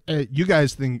it. You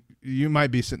guys think, you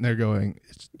might be sitting there going,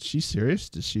 is she serious?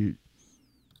 Is she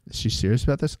serious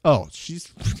about this? Oh,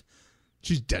 she's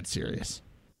dead serious.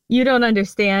 You don't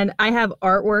understand. I have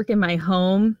artwork in my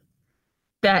home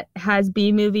that has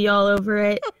B-Movie all over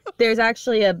it. There's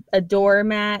actually a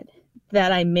doormat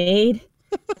that I made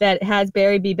that has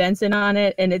Barry B. Benson on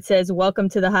it, and it says, "Welcome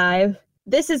to the Hive."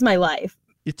 This is my life.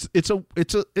 It's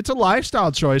a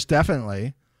lifestyle choice,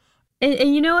 definitely.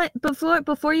 And you know what?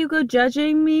 Before you go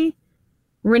judging me,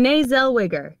 Renee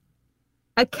Zellweger,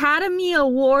 Academy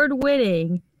Award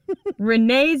winning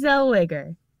Renee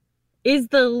Zellweger, is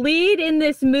the lead in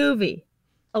this movie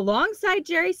alongside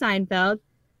Jerry Seinfeld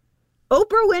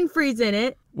Oprah Winfrey's in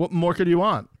it. What more could you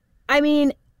want? I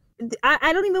mean,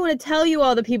 I don't even want to tell you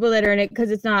all the people that are in it because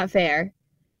it's not fair.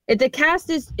 The cast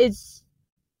is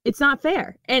it's not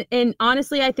fair. And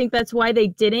honestly, I think that's why they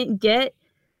didn't get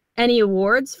any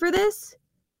awards for this,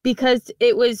 because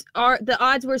the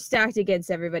odds were stacked against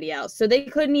everybody else. So they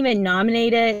couldn't even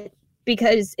nominate it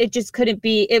because it just couldn't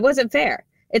be, it wasn't fair.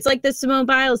 It's like the Simone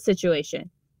Biles situation.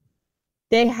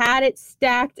 They had it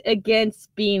stacked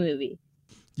against B-movie.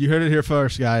 You heard it here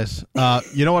first, guys.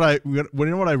 You know what I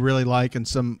really like, and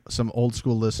some old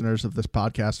school listeners of this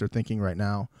podcast are thinking right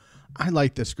now, I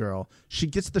like this girl. She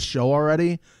gets the show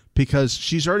already because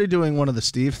she's already doing one of the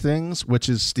Steve things, which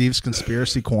is Steve's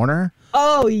Conspiracy Corner.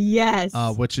 Oh, yes.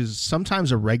 Which is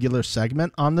sometimes a regular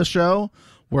segment on the show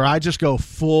where I just go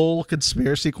full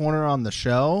Conspiracy Corner on the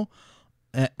show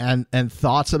and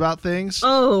thoughts about things.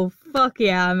 Oh, fuck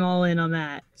yeah, I'm all in on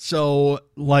that. So,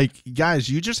 like, guys,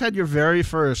 you just had your very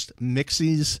first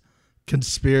Mixie's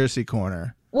Conspiracy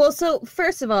Corner. Well, so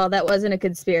first of all, that wasn't a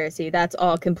conspiracy. That's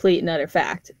all complete and utter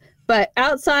fact. But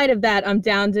outside of that, I'm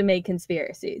down to make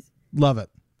conspiracies. Love it.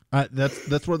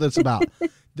 That's what it's about.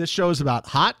 This show is about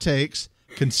hot takes,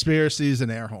 conspiracies,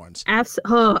 and air horns.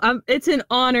 It's an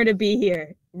honor to be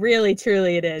here. Really,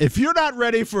 truly it is. If you're not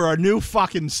ready for a new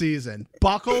fucking season,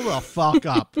 buckle the fuck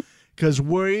up. Because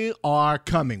we are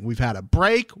coming. We've had a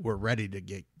break. We're ready to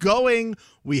get going.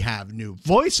 We have new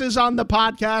voices on the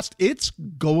podcast. It's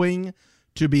going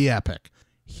to be epic.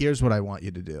 Here's what I want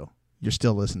you to do. You're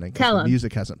still listening. Tell him. The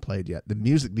music hasn't played yet. The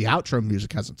outro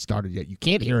music hasn't started yet. You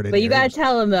can't hear it in But you your got ears. to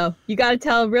tell him, though. You got to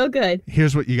tell him real good.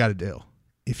 Here's what you got to do.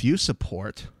 If you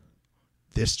support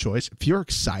this choice, if you're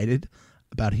excited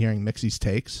about hearing Mixie's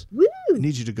takes, Woo! I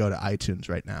need you to go to iTunes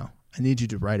right now. I need you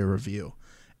to write a review.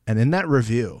 And in that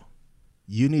review,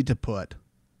 you need to put,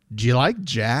 do you like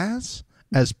jazz?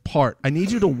 As part. I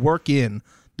need you to work in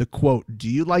the quote, do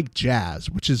you like jazz?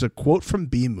 Which is a quote from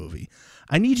B-Movie.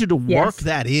 I need you to work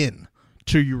that in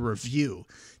to your review,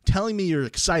 telling me you're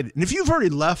excited. And if you've already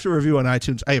left a review on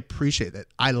iTunes, I appreciate it.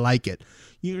 I like it.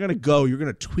 You're going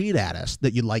to tweet at us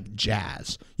that you like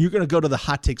jazz. You're going to go to the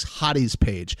Hot Takes Hotties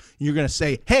page. You're going to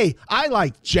say, hey, I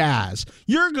like jazz.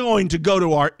 You're going to go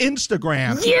to our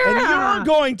Instagram. And you're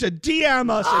going to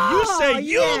DM us and you say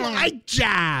you like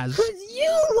jazz. Because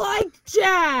you like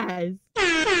jazz.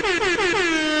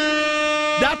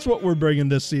 That's what we're bringing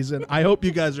this season. I hope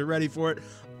you guys are ready for it.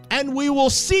 And we will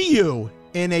see you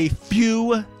in a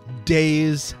few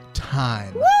days'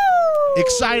 time. Woo!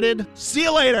 Excited? See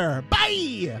you later.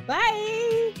 Bye.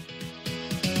 Bye.